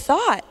what you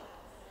thought.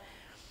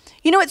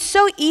 You know, it's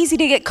so easy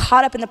to get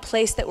caught up in the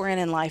place that we're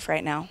in life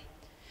right now.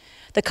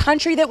 The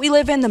country that we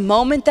live in, the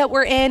moment that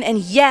we're in, and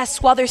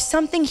yes, while there's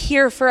something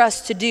here for us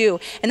to do,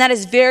 and that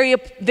is very,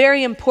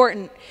 very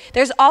important,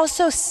 there's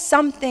also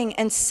something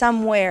and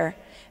somewhere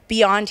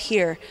beyond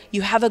here.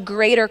 You have a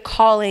greater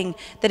calling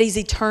that is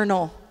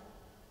eternal.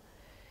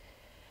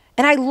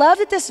 And I love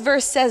that this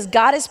verse says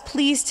God is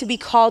pleased to be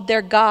called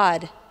their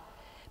God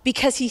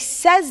because he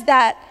says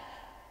that,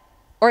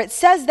 or it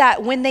says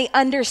that when they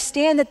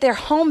understand that their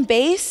home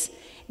base,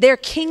 their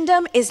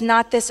kingdom is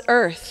not this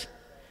earth.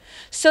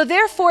 So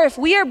therefore, if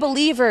we are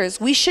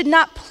believers, we should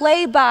not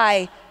play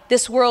by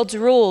this world's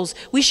rules.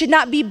 We should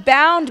not be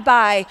bound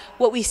by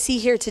what we see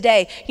here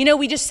today. You know,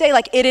 we just say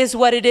it is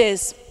what it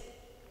is.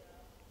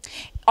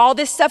 All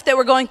this stuff that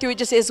we're going through, it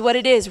just is what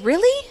it is.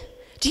 Really?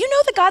 Do you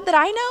know the God that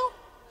I know?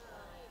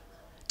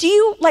 Do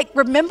you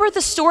remember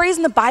the stories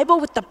in the Bible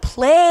with the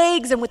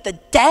plagues and with the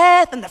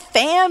death and the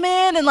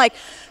famine and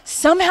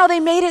somehow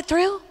they made it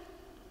through?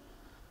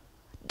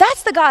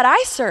 That's the God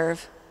I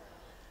serve.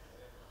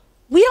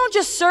 We don't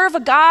just serve a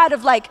God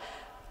of like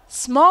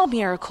small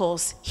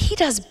miracles. He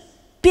does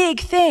big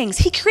things.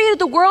 He created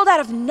the world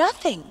out of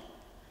nothing.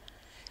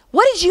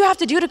 What did you have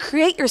to do to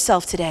create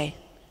yourself today?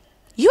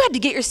 You had to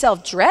get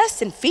yourself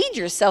dressed and feed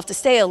yourself to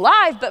stay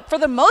alive, but for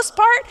the most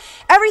part,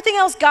 everything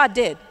else God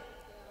did.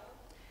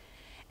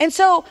 And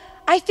so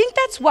I think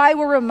that's why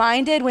we're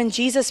reminded when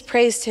Jesus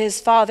prays to his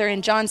Father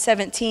in John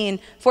 17,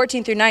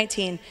 14 through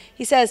 19,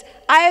 he says,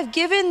 I have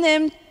given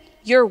them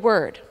your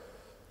word,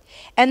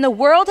 and the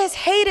world has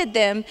hated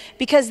them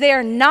because they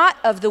are not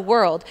of the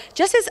world,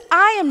 just as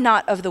I am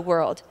not of the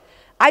world.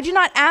 I do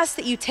not ask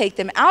that you take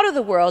them out of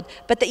the world,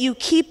 but that you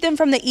keep them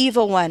from the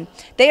evil one.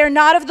 They are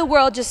not of the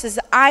world, just as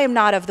I am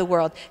not of the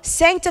world.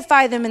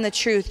 Sanctify them in the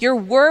truth. Your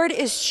word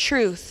is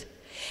truth.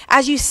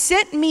 As you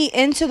sent me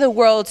into the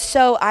world,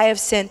 so I have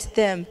sent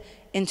them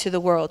into the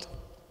world.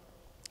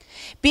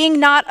 Being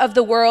not of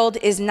the world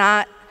is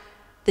not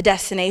the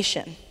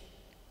destination.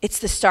 It's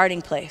the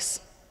starting place.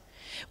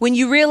 When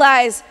you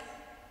realize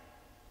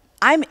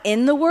I'm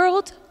in the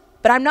world,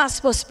 but I'm not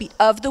supposed to be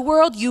of the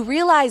world, you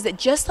realize that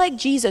just like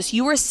Jesus,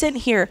 you were sent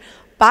here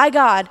by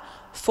God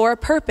for a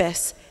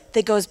purpose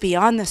that goes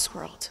beyond this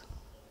world.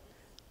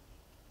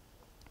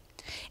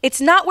 It's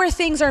not where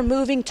things are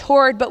moving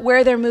toward, but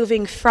where they're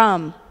moving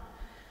from.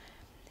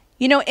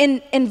 You know,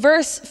 in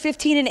verse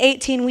 15 and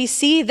 18, we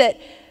see that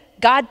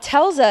God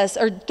tells us,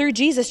 or through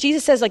Jesus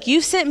says, like,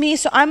 you sent me,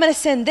 so I'm going to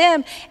send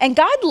them. And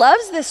God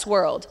loves this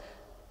world.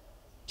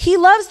 He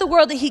loves the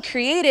world that he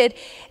created,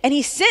 and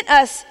he sent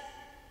us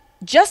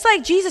just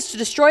like Jesus to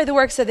destroy the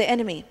works of the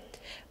enemy.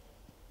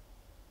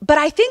 But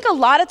I think a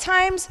lot of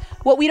times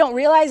what we don't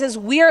realize is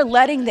we are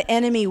letting the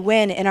enemy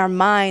win in our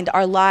mind,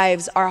 our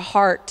lives, our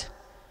heart.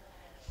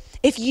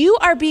 If you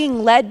are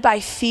being led by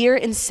fear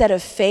instead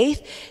of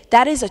faith,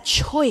 that is a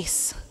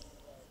choice.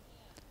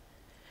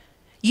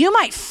 You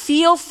might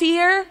feel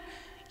fear,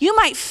 you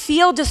might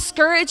feel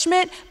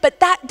discouragement, but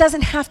that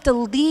doesn't have to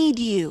lead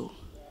you.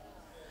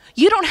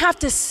 You don't have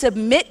to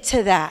submit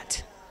to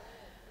that.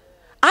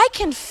 I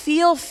can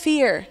feel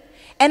fear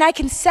and I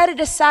can set it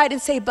aside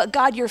and say, but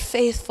God, you're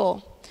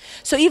faithful.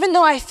 So even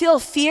though I feel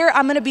fear,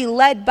 I'm going to be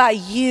led by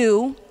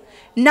you,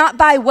 not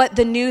by what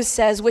the news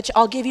says, which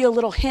I'll give you a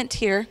little hint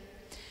here.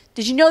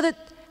 Did you know that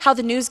how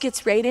the news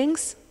gets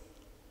ratings?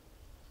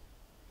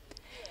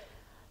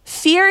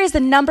 Fear is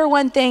the number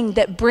one thing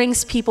that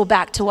brings people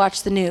back to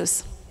watch the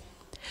news.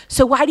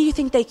 So why do you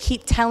think they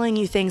keep telling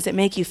you things that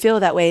make you feel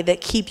that way, that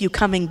keep you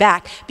coming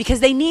back? Because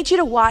they need you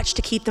to watch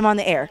to keep them on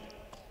the air.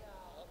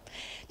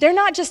 They're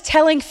not just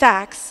telling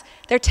facts,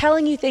 they're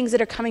telling you things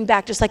that are coming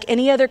back just like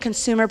any other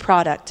consumer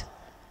product.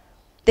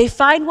 They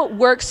find what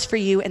works for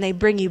you and they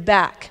bring you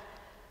back.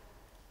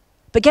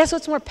 But guess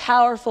what's more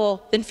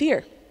powerful than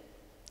fear?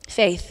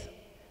 Faith.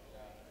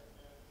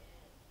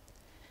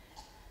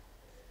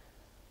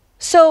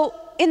 So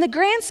in the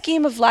grand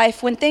scheme of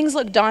life, when things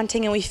look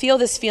daunting and we feel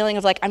this feeling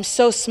of like, I'm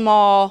so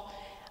small,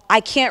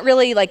 I can't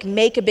really like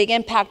make a big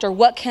impact, or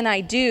what can I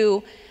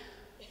do?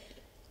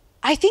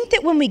 I think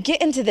that when we get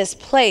into this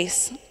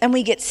place and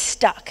we get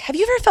stuck, have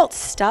you ever felt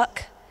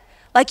stuck?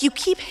 Like you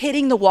keep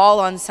hitting the wall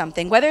on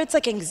something, whether it's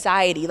like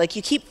anxiety, like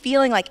you keep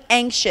feeling like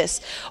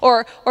anxious,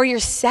 or you're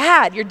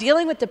sad, you're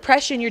dealing with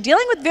depression, you're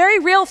dealing with very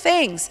real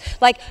things.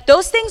 Like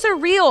those things are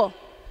real,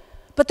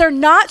 but they're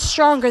not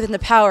stronger than the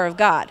power of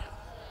God.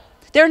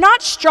 They're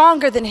not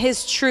stronger than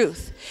his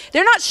truth.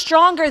 They're not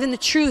stronger than the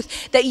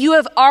truth that you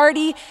have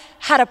already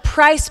had a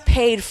price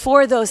paid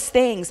for those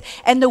things.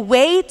 And the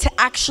way to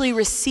actually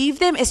receive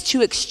them is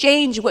to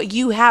exchange what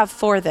you have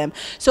for them.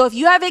 So if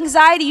you have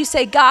anxiety, you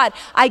say, God,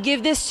 I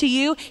give this to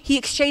you. He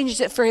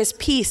exchanges it for his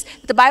peace.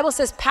 The Bible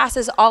says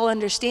passes all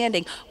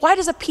understanding. Why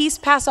does a peace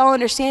pass all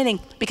understanding?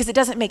 Because it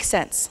doesn't make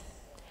sense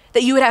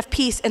that you would have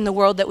peace in the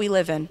world that we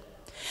live in.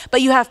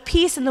 But you have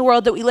peace in the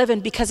world that we live in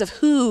because of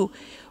who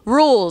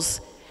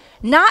rules,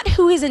 not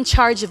who is in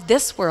charge of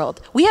this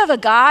world. We have a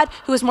God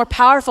who is more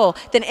powerful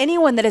than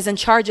anyone that is in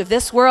charge of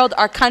this world,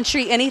 our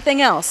country,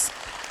 anything else.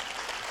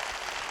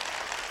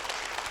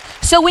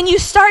 So when you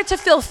start to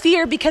feel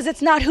fear because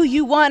it's not who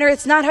you want or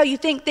it's not how you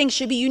think things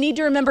should be, you need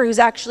to remember who's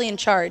actually in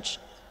charge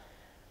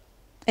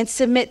and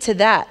submit to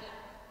that.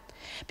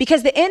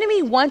 Because the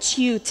enemy wants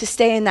you to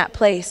stay in that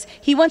place.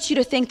 He wants you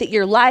to think that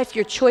your life,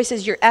 your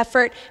choices, your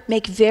effort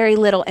make very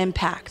little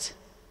impact.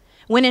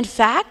 When in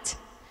fact,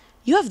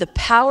 you have the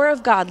power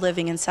of God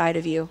living inside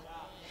of you.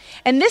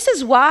 And this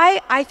is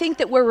why I think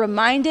that we're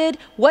reminded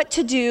what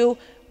to do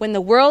when the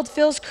world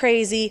feels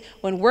crazy,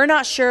 when we're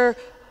not sure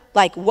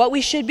like what we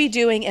should be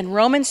doing. In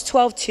Romans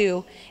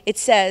 12:2, it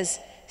says,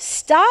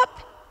 stop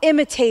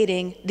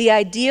imitating the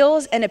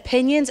ideals and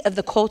opinions of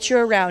the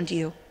culture around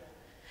you,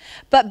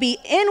 but be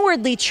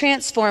inwardly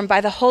transformed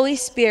by the Holy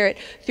Spirit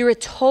through a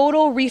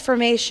total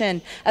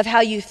reformation of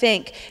how you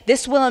think.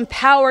 This will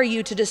empower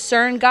you to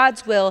discern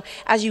God's will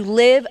as you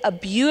live a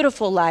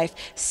beautiful life,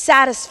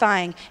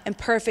 satisfying and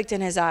perfect in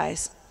his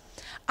eyes.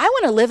 I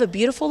want to live a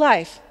beautiful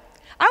life.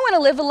 I want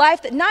to live a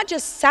life that not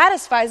just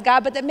satisfies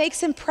God, but that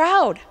makes him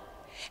proud.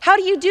 How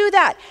do you do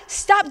that?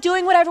 Stop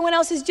doing what everyone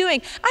else is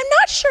doing. I'm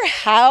not sure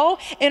how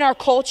in our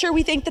culture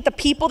we think that the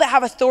people that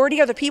have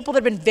authority are the people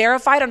that have been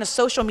verified on a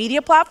social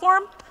media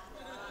platform.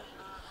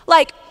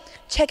 Like,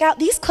 check out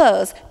these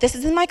clothes. This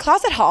is in my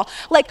closet haul.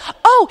 Like,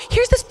 oh,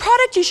 here's this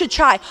product you should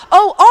try.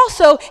 Oh,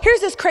 also,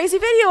 here's this crazy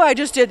video I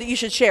just did that you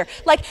should share.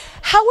 Like,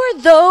 how are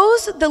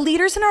those the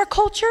leaders in our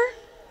culture?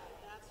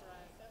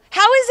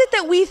 How is it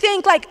that we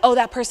think like, oh,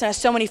 that person has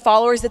so many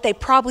followers that they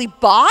probably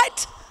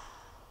bought?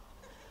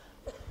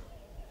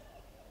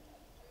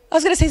 I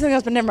was going to say something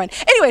else, but never mind.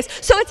 Anyways,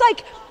 so it's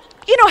like,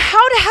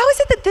 how is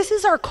it that this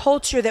is our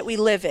culture that we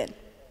live in?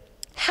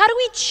 How do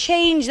we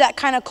change that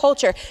kind of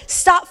culture?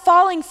 Stop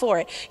falling for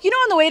it.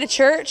 On the way to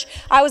church,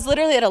 I was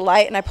literally at a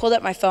light and I pulled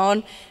up my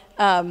phone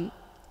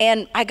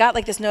and I got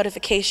like this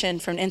notification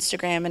from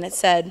Instagram and it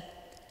said,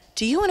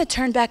 do you want to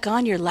turn back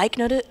on your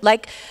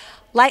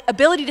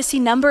ability to see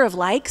number of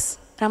likes?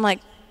 And I'm like,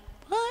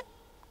 what?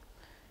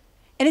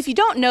 And if you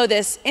don't know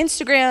this,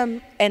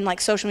 Instagram and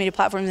like social media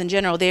platforms in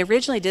general, they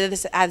originally did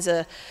this as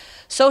a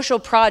social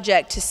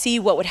project to see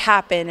what would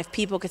happen if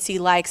people could see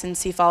likes and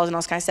see follows and all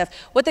this kind of stuff.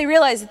 What they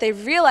realized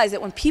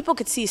that when people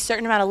could see a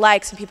certain amount of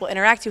likes and people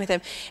interacting with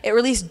them, it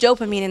released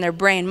dopamine in their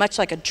brain, much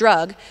like a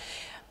drug,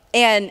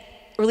 and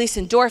released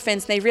endorphins.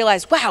 And they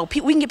realized, wow,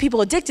 we can get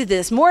people addicted to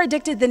this, more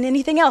addicted than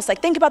anything else.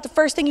 Like, think about the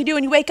first thing you do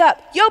when you wake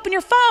up. You open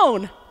your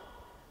phone.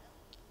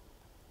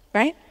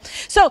 Right?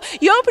 So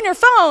you open your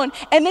phone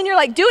and then you're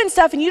like doing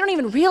stuff and you don't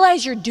even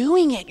realize you're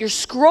doing it. You're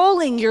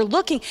scrolling, you're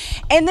looking.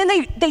 And then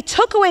they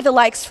took away the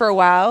likes for a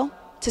while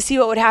to see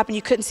what would happen.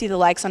 You couldn't see the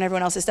likes on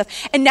everyone else's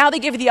stuff. And now they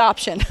give you the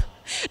option.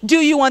 Do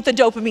you want the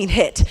dopamine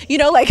hit?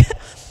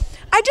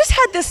 I just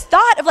had this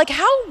thought of like,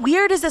 how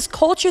weird is this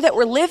culture that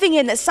we're living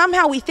in that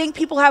somehow we think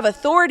people have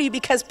authority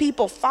because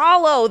people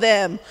follow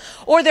them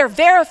or they're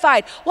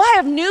verified. Well, I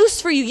have news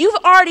for you. You've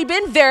already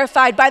been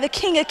verified by the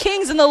King of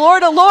Kings and the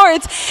Lord of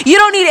Lords. You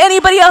don't need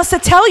anybody else to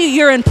tell you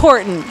you're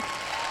important.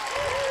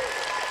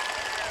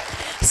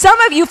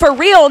 Some of you for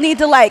real need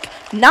to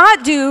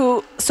not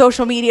do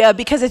social media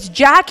because it's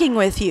jacking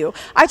with you.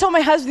 I told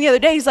my husband the other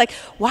day, he's like,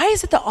 why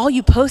is it that all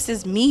you post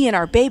is me and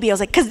our baby? I was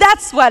like, because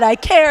that's what I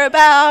care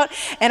about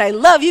and I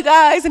love you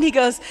guys. And he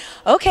goes,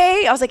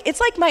 okay. I was like,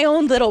 it's like my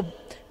own little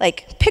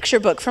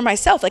picture book for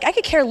myself. I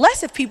could care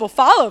less if people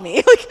follow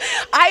me.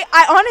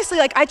 I honestly,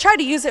 I try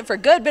to use it for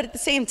good, but at the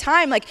same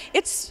time,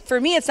 it's for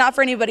me, it's not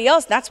for anybody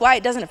else. That's why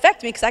it doesn't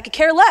affect me because I could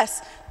care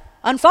less.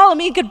 Unfollow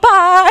me, goodbye,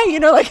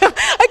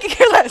 I could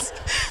care less.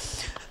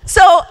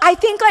 So I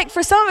think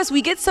for some of us,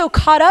 we get so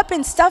caught up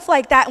in stuff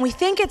like that and we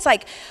think it's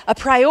a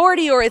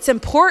priority or it's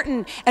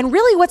important. And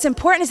really what's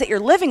important is that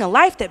you're living a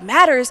life that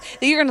matters,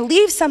 that you're gonna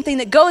leave something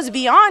that goes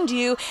beyond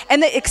you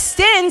and that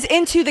extends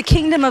into the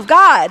kingdom of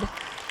God.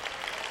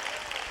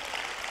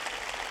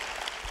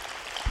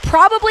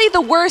 Probably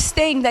the worst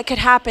thing that could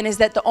happen is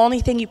that the only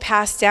thing you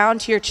pass down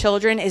to your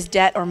children is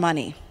debt or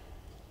money.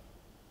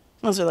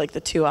 Those are the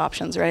two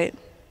options, right?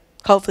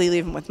 Hopefully you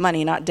leave them with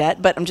money, not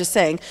debt, but I'm just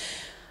saying.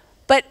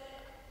 But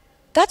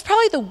that's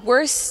probably the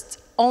worst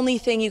only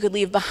thing you could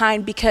leave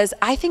behind because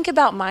I think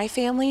about my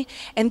family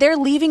and they're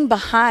leaving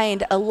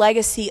behind a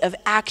legacy of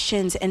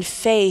actions and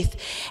faith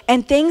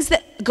and things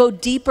that go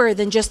deeper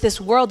than just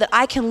this world that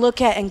I can look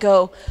at and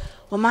go,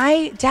 well,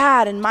 my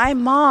dad and my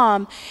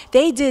mom,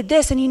 they did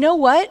this. And you know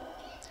what?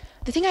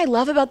 The thing I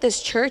love about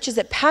this church is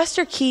that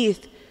Pastor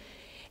Keith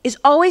is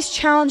always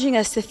challenging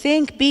us to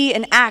think, be,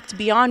 and act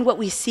beyond what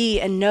we see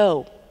and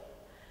know.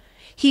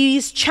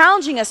 He's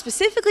challenging us,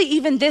 specifically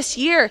even this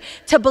year,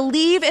 to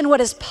believe in what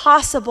is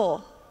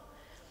possible.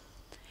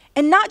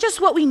 And not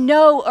just what we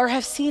know or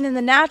have seen in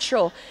the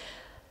natural.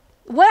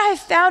 What I've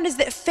found is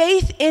that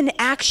faith in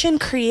action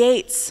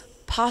creates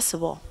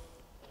possible.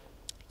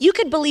 You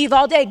could believe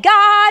all day,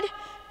 God,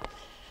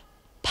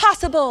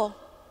 possible.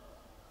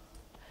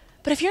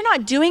 But if you're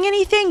not doing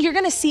anything, you're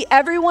gonna see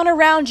everyone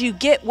around you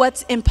get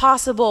what's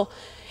impossible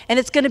and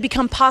it's gonna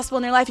become possible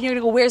in their life and you're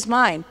gonna go, where's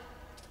mine?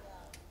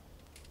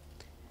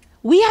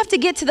 We have to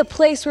get to the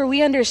place where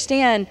we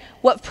understand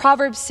what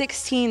Proverbs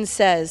 16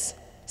 says.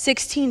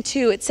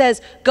 16:2, it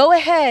says, go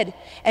ahead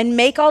and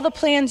make all the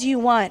plans you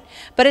want,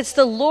 but it's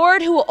the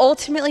Lord who will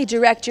ultimately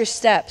direct your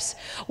steps.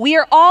 We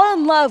are all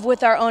in love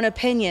with our own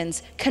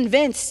opinions,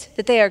 convinced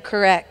that they are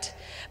correct.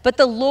 But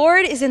the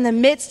Lord is in the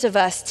midst of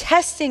us,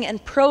 testing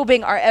and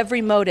probing our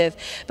every motive.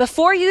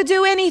 Before you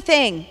do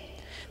anything,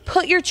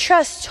 put your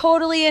trust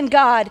totally in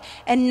God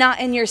and not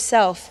in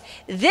yourself.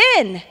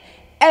 Then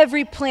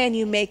every plan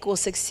you make will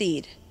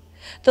succeed.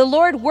 The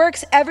Lord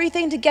works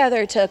everything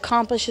together to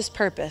accomplish his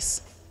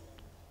purpose.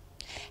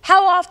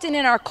 How often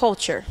in our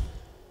culture,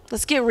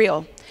 let's get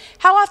real,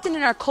 how often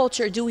in our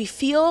culture do we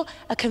feel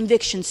a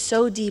conviction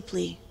so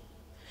deeply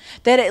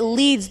that it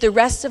leads the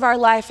rest of our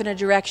life in a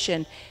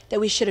direction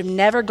that we should have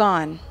never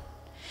gone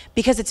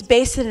because it's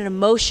based in an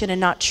emotion and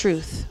not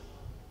truth?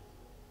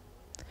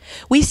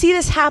 We see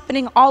this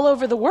happening all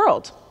over the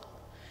world.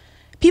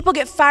 People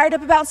get fired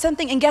up about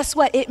something and guess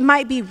what? It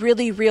might be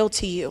really real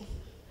to you.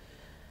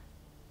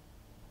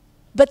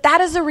 But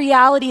that is a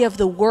reality of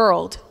the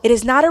world. It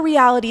is not a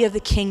reality of the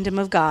kingdom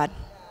of God.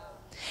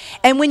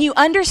 And when you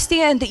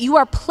understand that you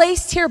are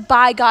placed here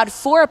by God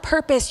for a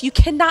purpose, you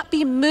cannot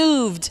be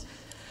moved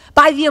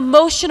by the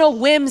emotional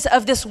whims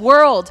of this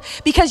world,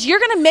 because you're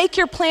going to make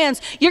your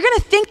plans. You're going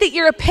to think that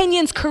your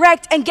opinion's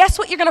correct. And guess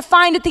what you're going to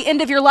find at the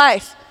end of your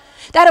life?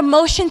 That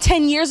emotion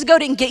 10 years ago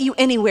didn't get you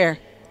anywhere.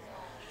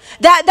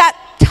 That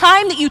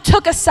time that you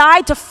took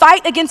aside to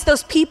fight against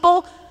those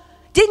people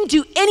didn't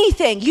do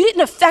anything. You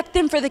didn't affect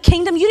them for the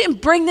kingdom. You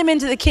didn't bring them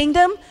into the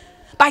kingdom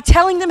by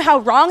telling them how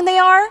wrong they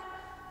are.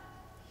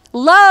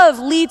 Love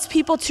leads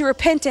people to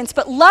repentance,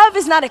 but love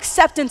is not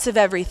acceptance of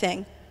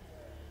everything.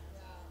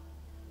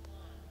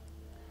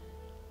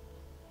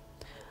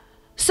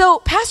 So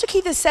Pastor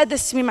Keith has said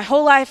this to me my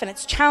whole life, and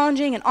it's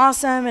challenging and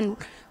awesome and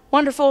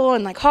wonderful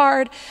and like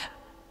hard.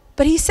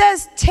 But he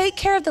says, take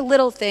care of the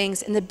little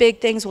things and the big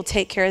things will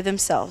take care of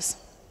themselves.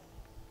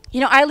 You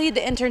know, I lead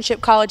the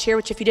internship college here,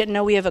 which if you didn't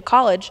know, we have a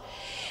college.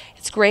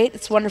 It's great,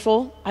 it's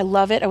wonderful, I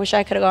love it, I wish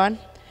I could have gone.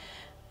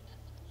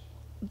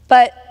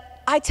 But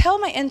I tell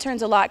my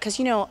interns a lot, because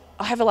you know,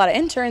 I have a lot of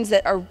interns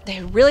that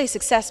they're really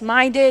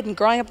success-minded and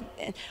growing up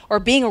or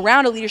being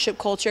around a leadership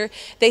culture.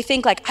 They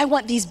think like, I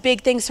want these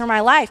big things for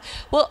my life.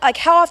 Well, like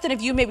how often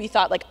have you maybe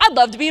thought like, I'd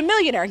love to be a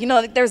millionaire? You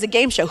know, like, there's a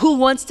game show, Who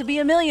Wants to Be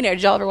a Millionaire?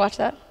 Did y'all ever watch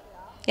that?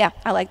 Yeah,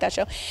 I like that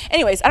show.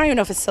 Anyways, I don't even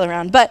know if it's still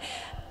around, but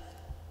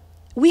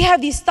we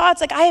have these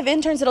thoughts. Like I have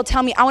interns that'll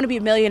tell me, I want to be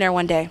a millionaire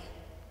one day.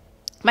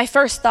 My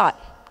first thought,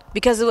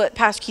 because of what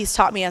Pastor Keith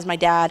taught me as my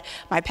dad,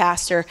 my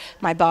pastor,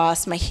 my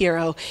boss, my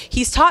hero,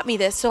 he's taught me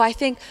this. So I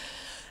think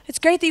it's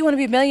great that you want to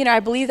be a millionaire. I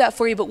believe that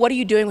for you, but what are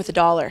you doing with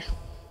 $1?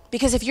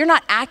 Because if you're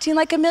not acting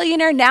like a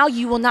millionaire, now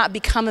you will not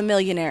become a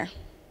millionaire.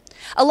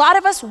 A lot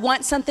of us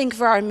want something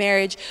for our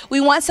marriage. We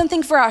want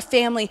something for our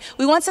family.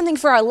 We want something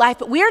for our life,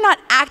 but we are not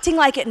acting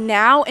like it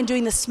now and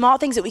doing the small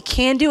things that we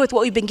can do with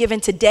what we've been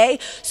given today.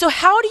 So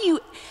how do you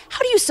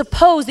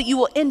suppose that you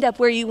will end up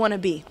where you want to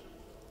be?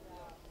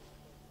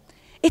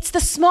 It's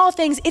the small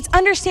things. It's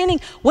understanding,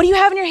 what do you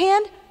have in your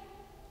hand?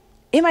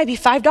 It might be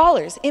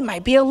 $5. It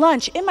might be a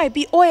lunch. It might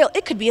be oil.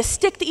 It could be a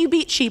stick that you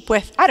beat sheep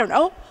with. I don't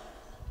know.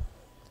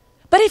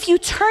 But if you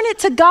turn it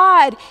to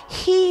God,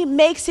 He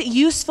makes it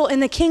useful in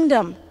the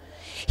kingdom.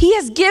 He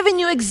has given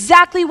you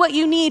exactly what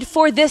you need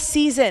for this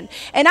season.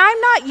 And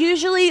I'm not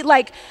usually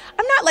like,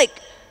 I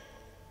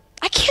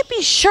can't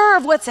be sure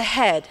of what's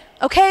ahead,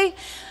 okay?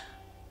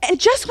 And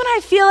just when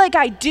I feel like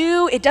I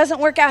do, it doesn't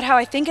work out how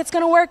I think it's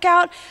gonna work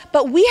out.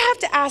 But we have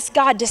to ask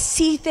God to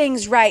see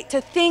things right,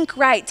 to think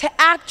right, to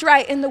act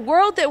right in the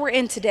world that we're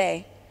in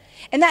today.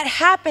 And that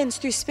happens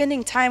through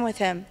spending time with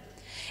Him.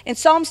 In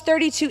Psalms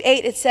 32:8,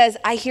 it says,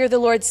 I hear the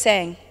Lord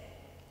saying,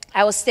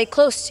 I will stay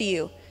close to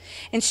you,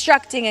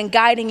 instructing and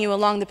guiding you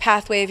along the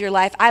pathway of your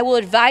life. I will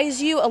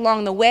advise you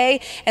along the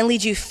way and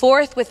lead you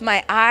forth with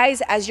my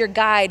eyes as your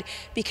guide,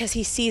 because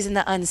He sees in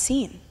the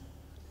unseen.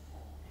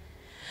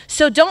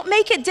 So don't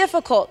make it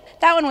difficult.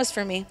 That one was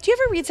for me. Do you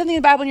ever read something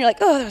in the Bible and you're like,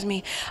 oh, that was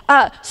me?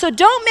 So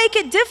don't make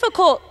it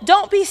difficult.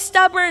 Don't be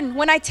stubborn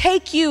when I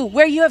take you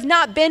where you have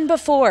not been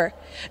before.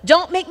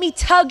 Don't make me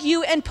tug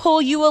you and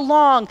pull you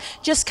along.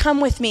 Just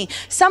come with me.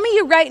 Some of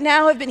you right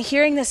now have been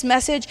hearing this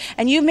message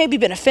and you've maybe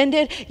been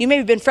offended. You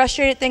maybe been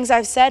frustrated at things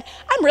I've said.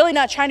 I'm really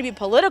not trying to be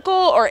political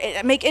or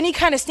make any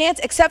kind of stance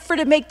except for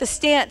to make the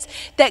stance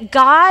that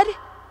God,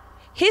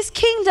 His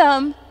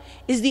kingdom,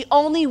 is the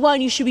only one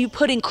you should be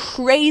putting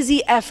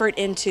crazy effort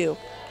into.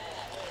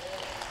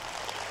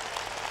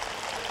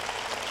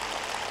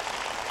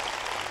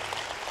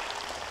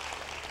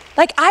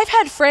 Like I've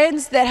had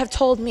friends that have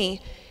told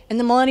me in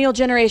the millennial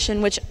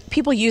generation, which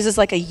people use as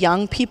like a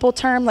young people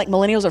term, like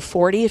millennials are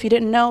 40 if you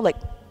didn't know, like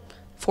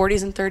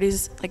 40s and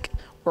 30s, like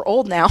we're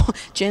old now.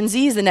 Gen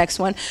Z is the next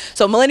one.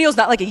 So millennials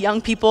not like a young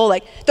people,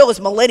 like those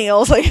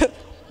millennials, like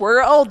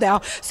we're old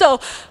now. So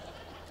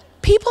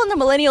people in the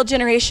millennial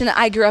generation that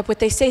I grew up with,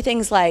 they say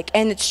things like,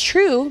 and it's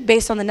true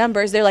based on the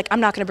numbers, they're like, I'm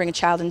not gonna bring a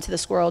child into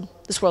this world.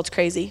 This world's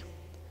crazy.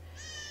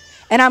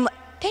 And I'm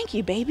like, thank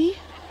you, baby.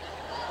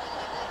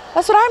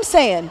 That's what I'm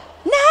saying.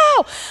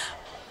 No.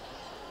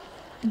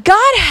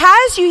 God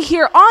has you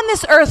here on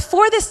this earth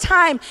for this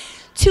time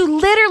to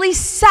literally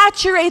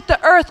saturate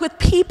the earth with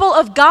people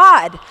of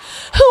God.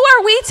 Who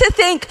are we to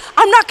think,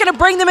 I'm not gonna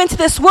bring them into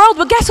this world?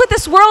 But guess what?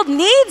 This world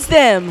needs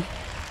them.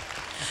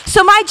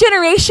 So my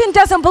generation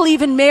doesn't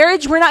believe in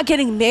marriage. We're not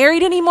getting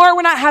married anymore.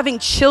 We're not having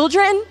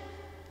children.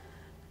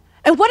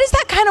 And what is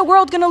that kind of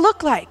world gonna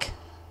look like?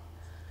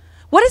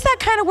 What does that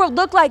kind of world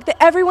look like that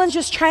everyone's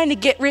just trying to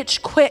get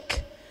rich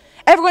quick?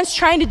 Everyone's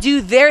trying to do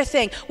their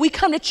thing. We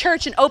come to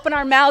church and open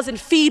our mouths and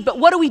feed, but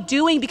what are we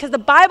doing? Because the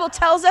Bible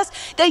tells us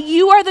that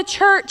you are the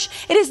church.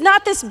 It is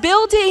not this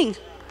building.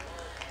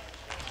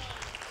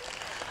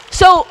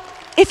 So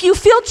if you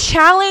feel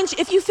challenged,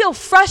 if you feel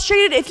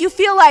frustrated, if you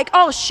feel like,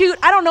 oh shoot,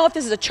 I don't know if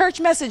this is a church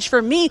message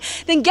for me,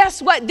 then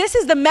guess what? This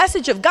is the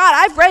message of God.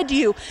 I've read to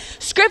you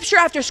scripture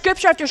after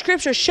scripture after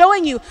scripture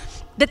showing you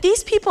that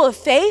these people of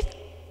faith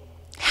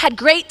had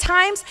great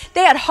times,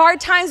 they had hard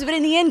times, but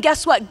in the end,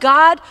 guess what?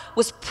 God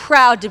was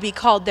proud to be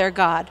called their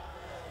God.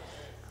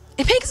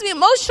 It makes me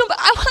emotional, but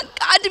I want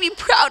God to be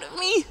proud of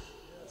me.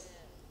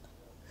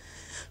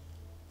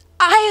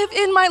 I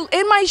have,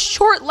 in my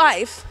short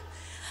life,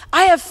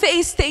 I have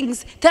faced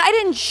things that I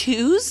didn't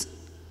choose.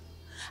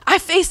 I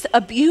faced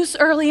abuse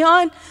early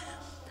on.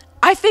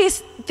 I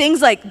faced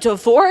things like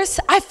divorce.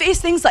 I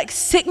faced things like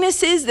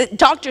sicknesses that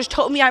doctors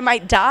told me I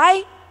might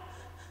die.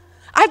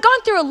 I've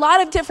gone through a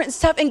lot of different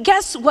stuff, and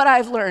guess what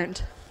I've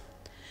learned?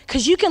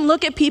 Because you can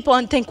look at people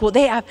and think, well,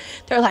 their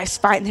life's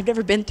fine. They've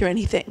never been through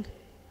anything.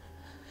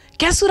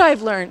 Guess what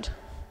I've learned?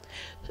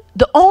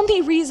 The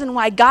only reason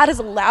why God has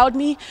allowed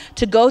me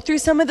to go through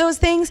some of those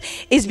things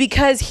is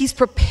because he's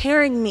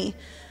preparing me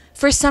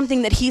for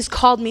something that he's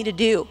called me to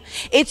do.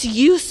 It's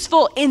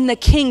useful in the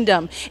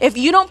kingdom. If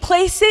you don't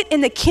place it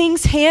in the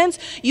king's hands,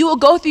 you will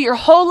go through your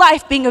whole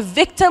life being a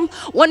victim,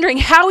 wondering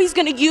how he's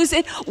going to use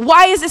it.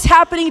 Why is this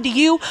happening to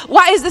you?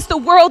 Why is this the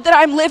world that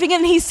I'm living in?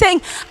 And he's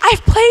saying,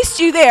 I've placed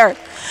you there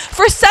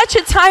for such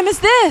a time as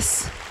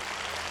this.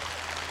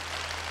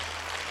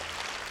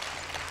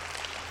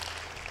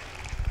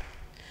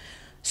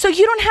 So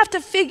you don't have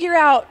to figure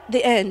out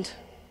the end.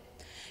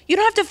 You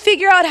don't have to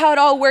figure out how it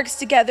all works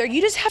together.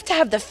 You just have to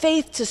have the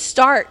faith to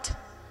start.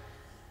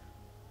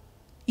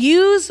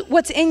 Use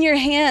what's in your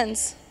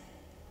hands.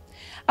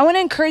 I want to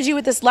encourage you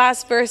with this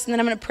last verse, and then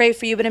I'm going to pray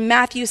for you. But in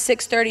Matthew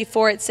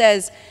 6:34, it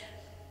says,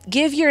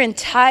 give your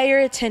entire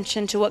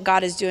attention to what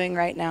God is doing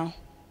right now.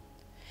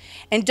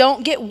 And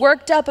don't get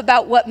worked up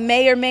about what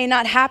may or may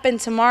not happen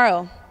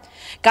tomorrow.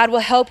 God will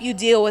help you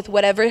deal with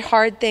whatever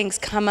hard things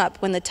come up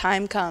when the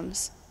time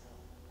comes.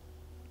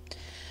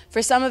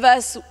 For some of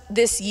us,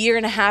 this year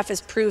and a half has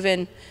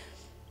proven,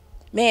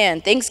 man,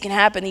 things can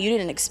happen that you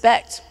didn't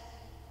expect.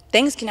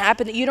 Things can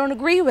happen that you don't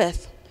agree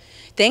with.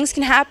 Things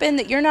can happen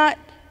that you're not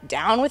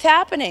down with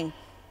happening.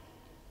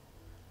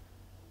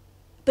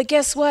 But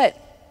guess what?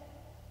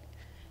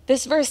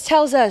 This verse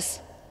tells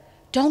us,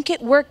 don't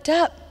get worked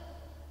up.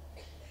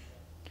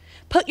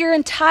 Put your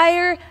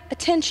entire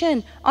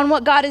attention on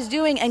what God is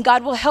doing, and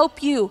God will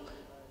help you.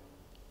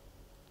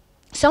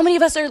 So many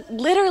of us are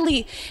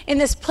literally in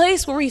this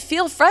place where we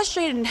feel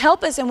frustrated and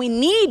helpless and we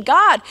need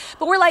God.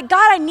 But we're like,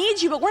 God, I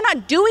need you, but we're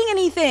not doing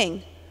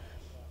anything.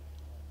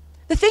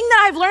 The thing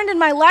that I've learned in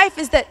my life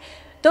is that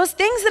those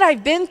things that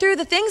I've been through,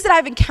 the things that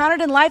I've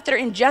encountered in life that are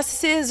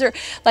injustices or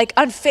like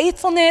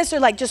unfaithfulness or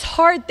like just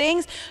hard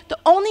things, the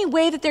only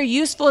way that they're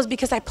useful is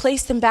because I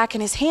place them back in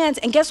his hands.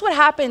 And guess what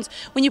happens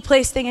when you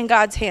place things in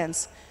God's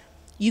hands?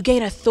 You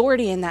gain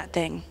authority in that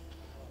thing.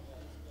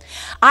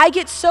 I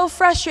get so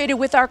frustrated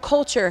with our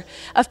culture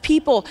of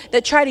people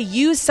that try to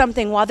use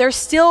something while they're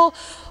still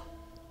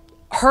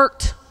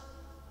hurt.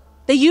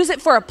 They use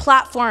it for a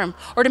platform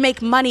or to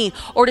make money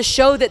or to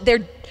show that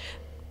they're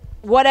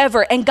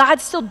whatever, and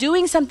God's still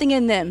doing something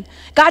in them.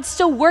 God's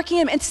still working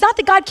in them. It's not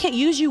that God can't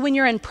use you when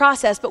you're in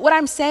process, but what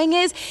I'm saying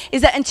is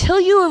that until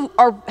you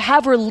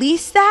have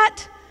released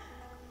that,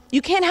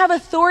 you can't have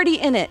authority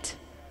in it.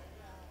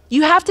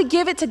 You have to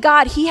give it to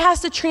God. He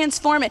has to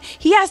transform it.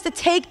 He has to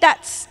take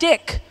that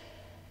stick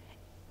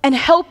and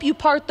help you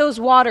part those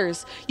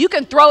waters. You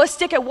can throw a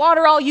stick at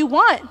water all you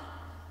want.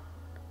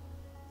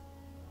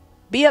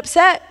 Be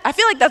upset. I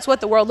feel like that's what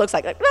the world looks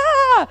like.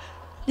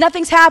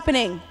 Nothing's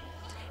happening.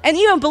 And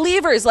even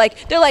believers,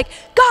 they're like,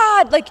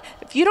 God,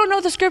 if you don't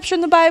know the scripture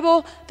in the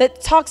Bible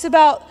that talks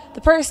about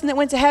the person that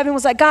went to heaven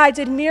was like, God, I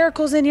did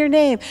miracles in your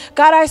name.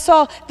 God, I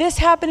saw this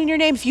happen in your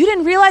name. If you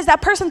didn't realize,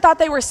 that person thought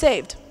they were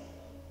saved.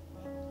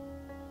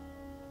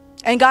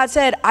 And God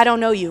said, I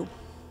don't know you.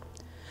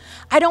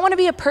 I don't want to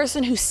be a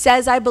person who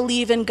says I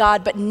believe in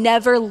God but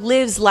never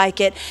lives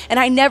like it, and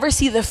I never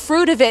see the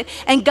fruit of it,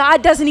 and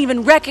God doesn't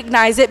even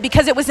recognize it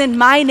because it was in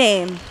my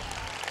name.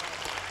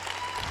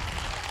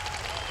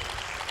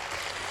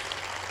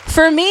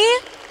 For me,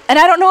 and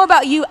I don't know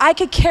about you, I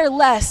could care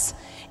less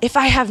if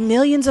I have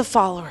millions of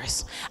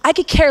followers. I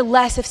could care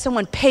less if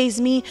someone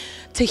pays me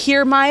to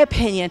hear my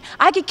opinion.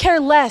 I could care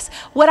less.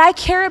 What I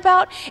care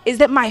about is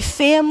that my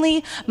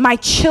family, my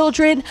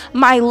children,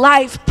 my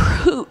life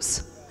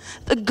proves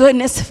the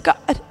goodness of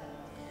God.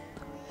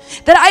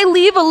 That I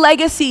leave a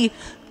legacy,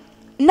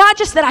 not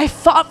just that I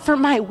fought for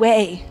my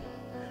way,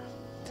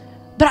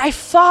 but I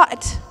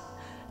fought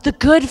the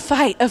good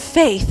fight of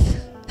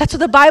faith. That's what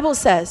the Bible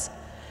says.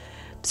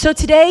 So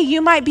today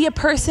you might be a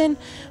person,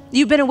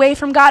 you've been away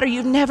from God or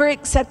you've never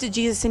accepted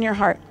Jesus in your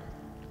heart.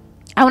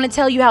 I want to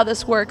tell you how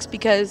this works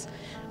because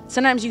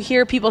sometimes you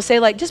hear people say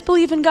just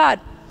believe in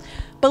God.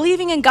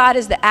 Believing in God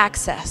is the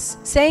access.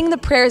 Saying the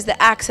prayer is the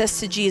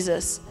access to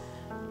Jesus.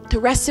 The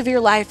rest of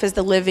your life is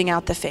the living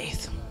out the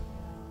faith.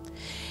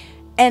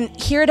 And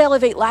here at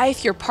Elevate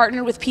Life, you're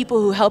partnered with people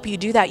who help you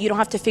do that. You don't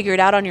have to figure it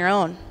out on your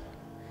own.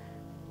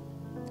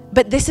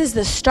 But this is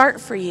the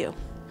start for you.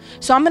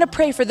 So I'm going to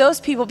pray for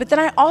those people, but then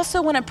I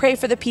also want to pray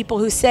for the people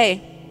who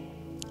say,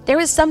 there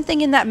was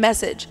something in that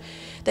message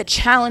that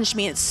challenged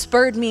me, it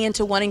spurred me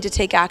into wanting to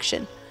take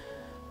action.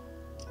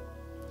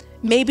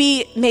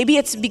 Maybe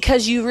it's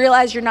because you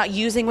realize you're not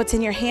using what's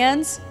in your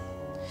hands.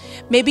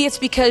 Maybe it's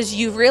because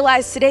you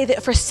realize today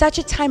that for such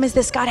a time as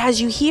this, God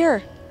has you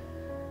here.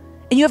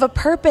 And you have a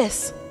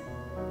purpose.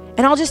 And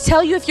And I'll just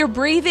tell you, if you're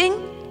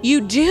breathing,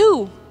 you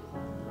do.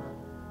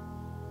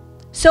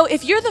 So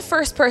if you're the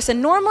first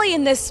person, normally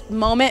in this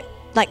moment,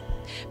 like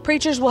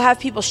preachers will have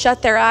people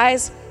shut their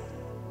eyes.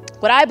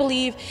 What I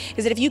believe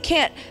is that if you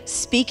can't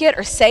speak it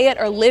or say it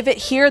or live it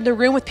here in the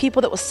room with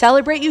people that will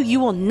celebrate you, you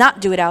will not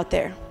do it out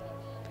there.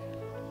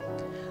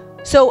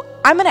 So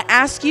I'm going to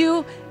ask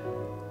you,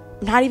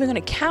 I'm not even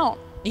going to count.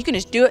 You can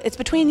just do it. It's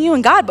between you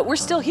and God, but we're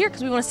still here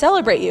because we want to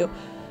celebrate you.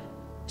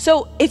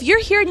 So if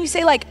you're here and you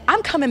say like,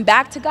 I'm coming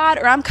back to God,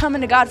 or I'm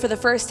coming to God for the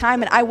first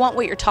time and I want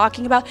what you're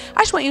talking about,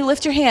 I just want you to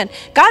lift your hand.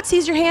 God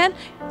sees your hand.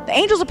 The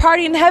angels are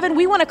partying in heaven.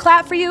 We want to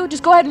clap for you.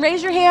 Just go ahead and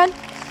raise your hand.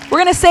 We're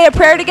going to say a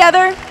prayer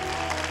together.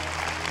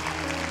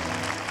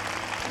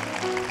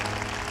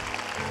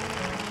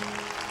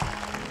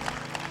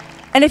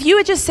 And if you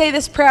would just say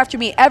this prayer after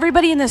me,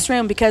 everybody in this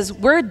room, because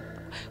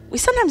we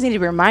sometimes need to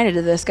be reminded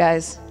of this,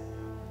 guys.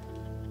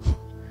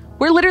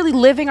 We're literally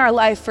living our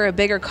life for a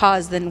bigger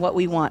cause than what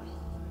we want.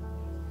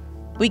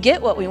 We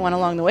get what we want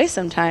along the way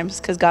sometimes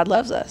because God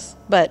loves us,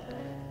 but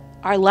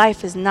our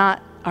life is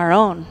not our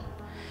own.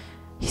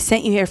 He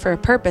sent you here for a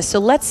purpose. So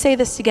let's say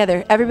this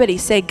together. Everybody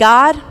say,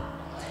 God,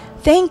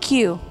 thank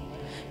you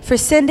for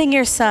sending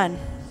your son.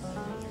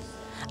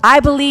 I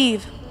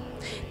believe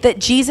that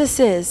Jesus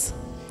is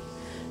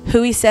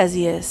who he says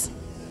he is.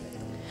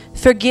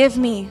 Forgive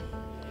me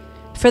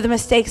for the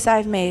mistakes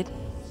I've made.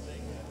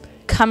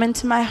 Come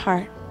into my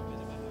heart.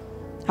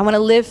 I want to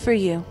live for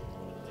you.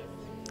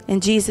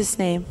 In Jesus'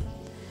 name,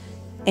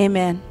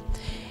 amen.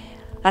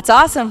 That's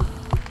awesome.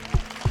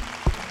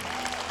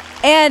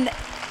 And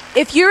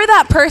if you're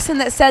that person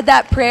that said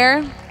that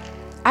prayer,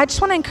 I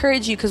just want to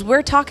encourage you, because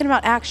we're talking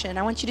about action.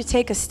 I want you to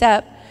take a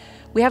step.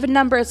 We have a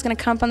number that's going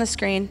to come up on the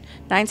screen,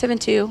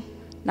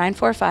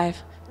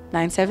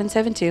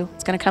 972-945-9772.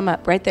 It's going to come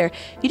up right there.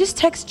 You just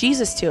text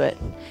Jesus to it,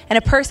 and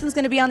a person's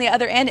going to be on the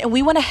other end, and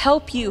we want to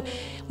help you.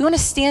 We want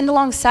to stand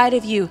alongside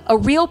of you. A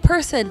real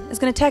person is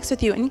going to text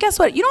with you. And guess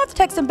what? You don't have to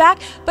text them back,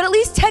 but at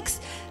least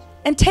text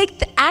and take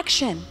the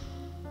action.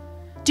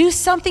 Do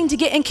something to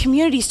get in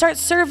community. Start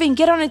serving.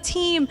 Get on a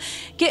team.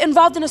 Get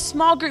involved in a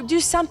small group. Do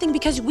something,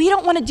 because we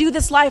don't want to do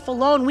this life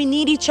alone. We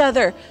need each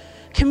other.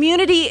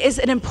 Community is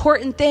an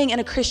important thing in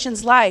a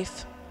Christian's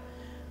life.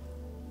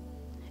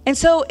 And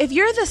so if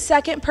you're the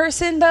second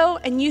person, though,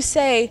 and you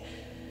say,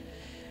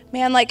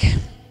 man, like,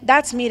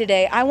 that's me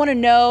today. I want to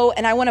know,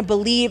 and I want to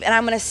believe, and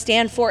I'm going to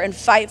stand for and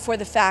fight for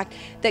the fact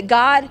that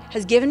God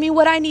has given me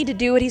what I need to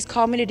do, what he's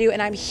called me to do,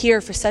 and I'm here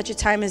for such a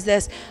time as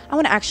this. I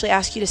want to actually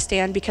ask you to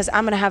stand, because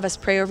I'm going to have us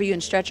pray over you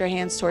and stretch our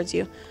hands towards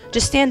you.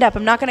 Just stand up.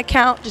 I'm not going to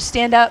count. Just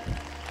stand up.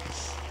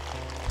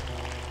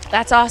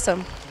 That's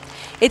awesome.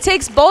 It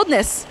takes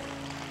boldness.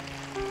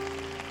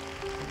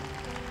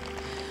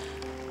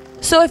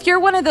 So if you're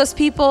one of those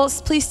people,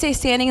 please stay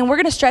standing, and we're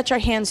going to stretch our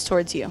hands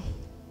towards you.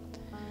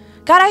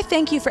 God, I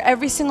thank you for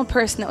every single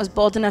person that was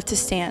bold enough to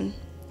stand,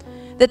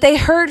 that they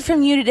heard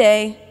from you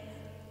today,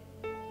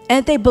 and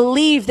that they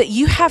believe that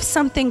you have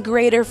something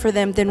greater for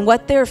them than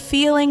what they're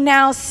feeling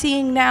now,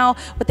 seeing now,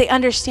 what they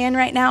understand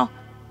right now.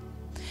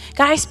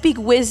 God, I speak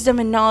wisdom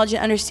and knowledge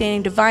and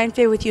understanding, divine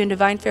favor with you and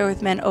divine favor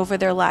with men over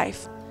their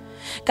life.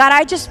 God,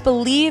 I just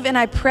believe and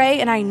I pray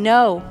and I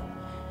know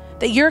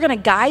that you're going to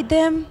guide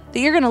them, that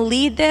you're going to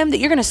lead them, that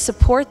you're going to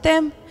support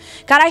them.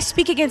 God, I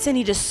speak against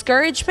any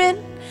discouragement.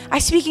 I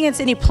speak against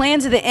any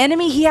plans of the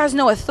enemy. He has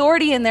no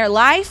authority in their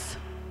life.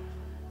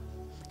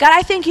 God,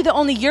 I thank you that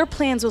only your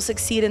plans will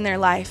succeed in their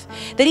life.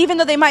 That even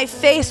though they might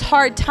face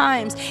hard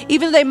times,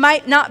 even though they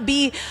might not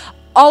be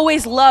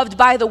always loved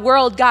by the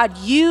world, God,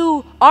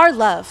 you are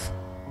love.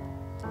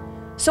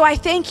 So I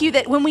thank you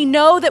that when we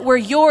know that we're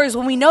yours,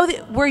 when we know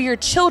that we're your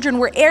children,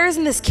 we're heirs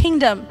in this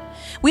kingdom,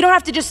 we don't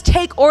have to just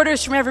take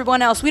orders from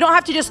everyone else. We don't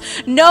have to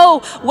just know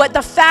what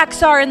the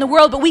facts are in the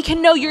world, but we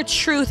can know your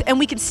truth and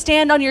we can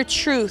stand on your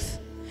truth.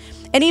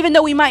 And even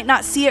though we might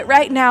not see it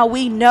right now,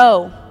 we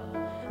know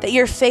that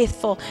you're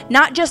faithful,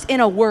 not just in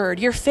a word,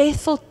 you're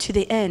faithful to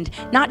the end,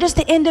 not just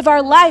the end of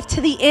our life,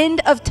 to the end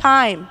of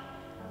time.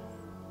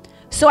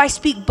 So I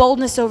speak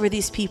boldness over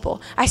these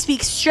people. I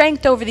speak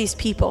strength over these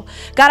people.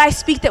 God, I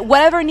speak that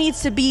whatever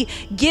needs to be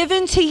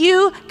given to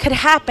you could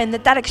happen,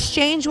 that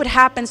exchange would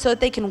happen so that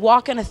they can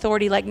walk in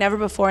authority like never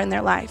before in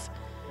their life.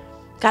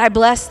 God, I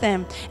bless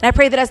them. And I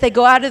pray that as they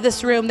go out of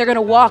this room, they're going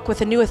to walk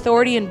with a new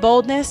authority and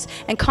boldness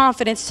and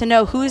confidence to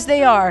know whose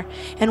they are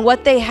and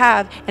what they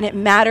have. And it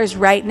matters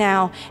right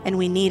now, and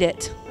we need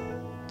it.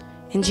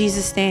 In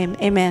Jesus' name,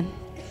 amen.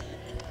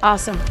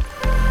 Awesome.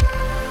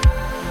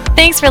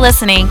 Thanks for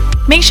listening.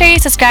 Make sure you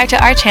subscribe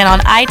to our channel on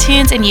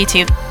iTunes and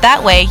YouTube.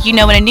 That way, you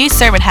know when a new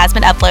sermon has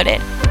been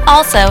uploaded.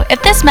 Also,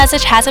 if this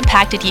message has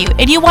impacted you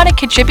and you want to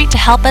contribute to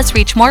help us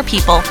reach more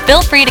people,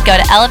 feel free to go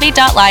to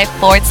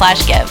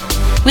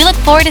elevate.life/give. We look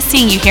forward to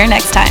seeing you here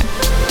next time.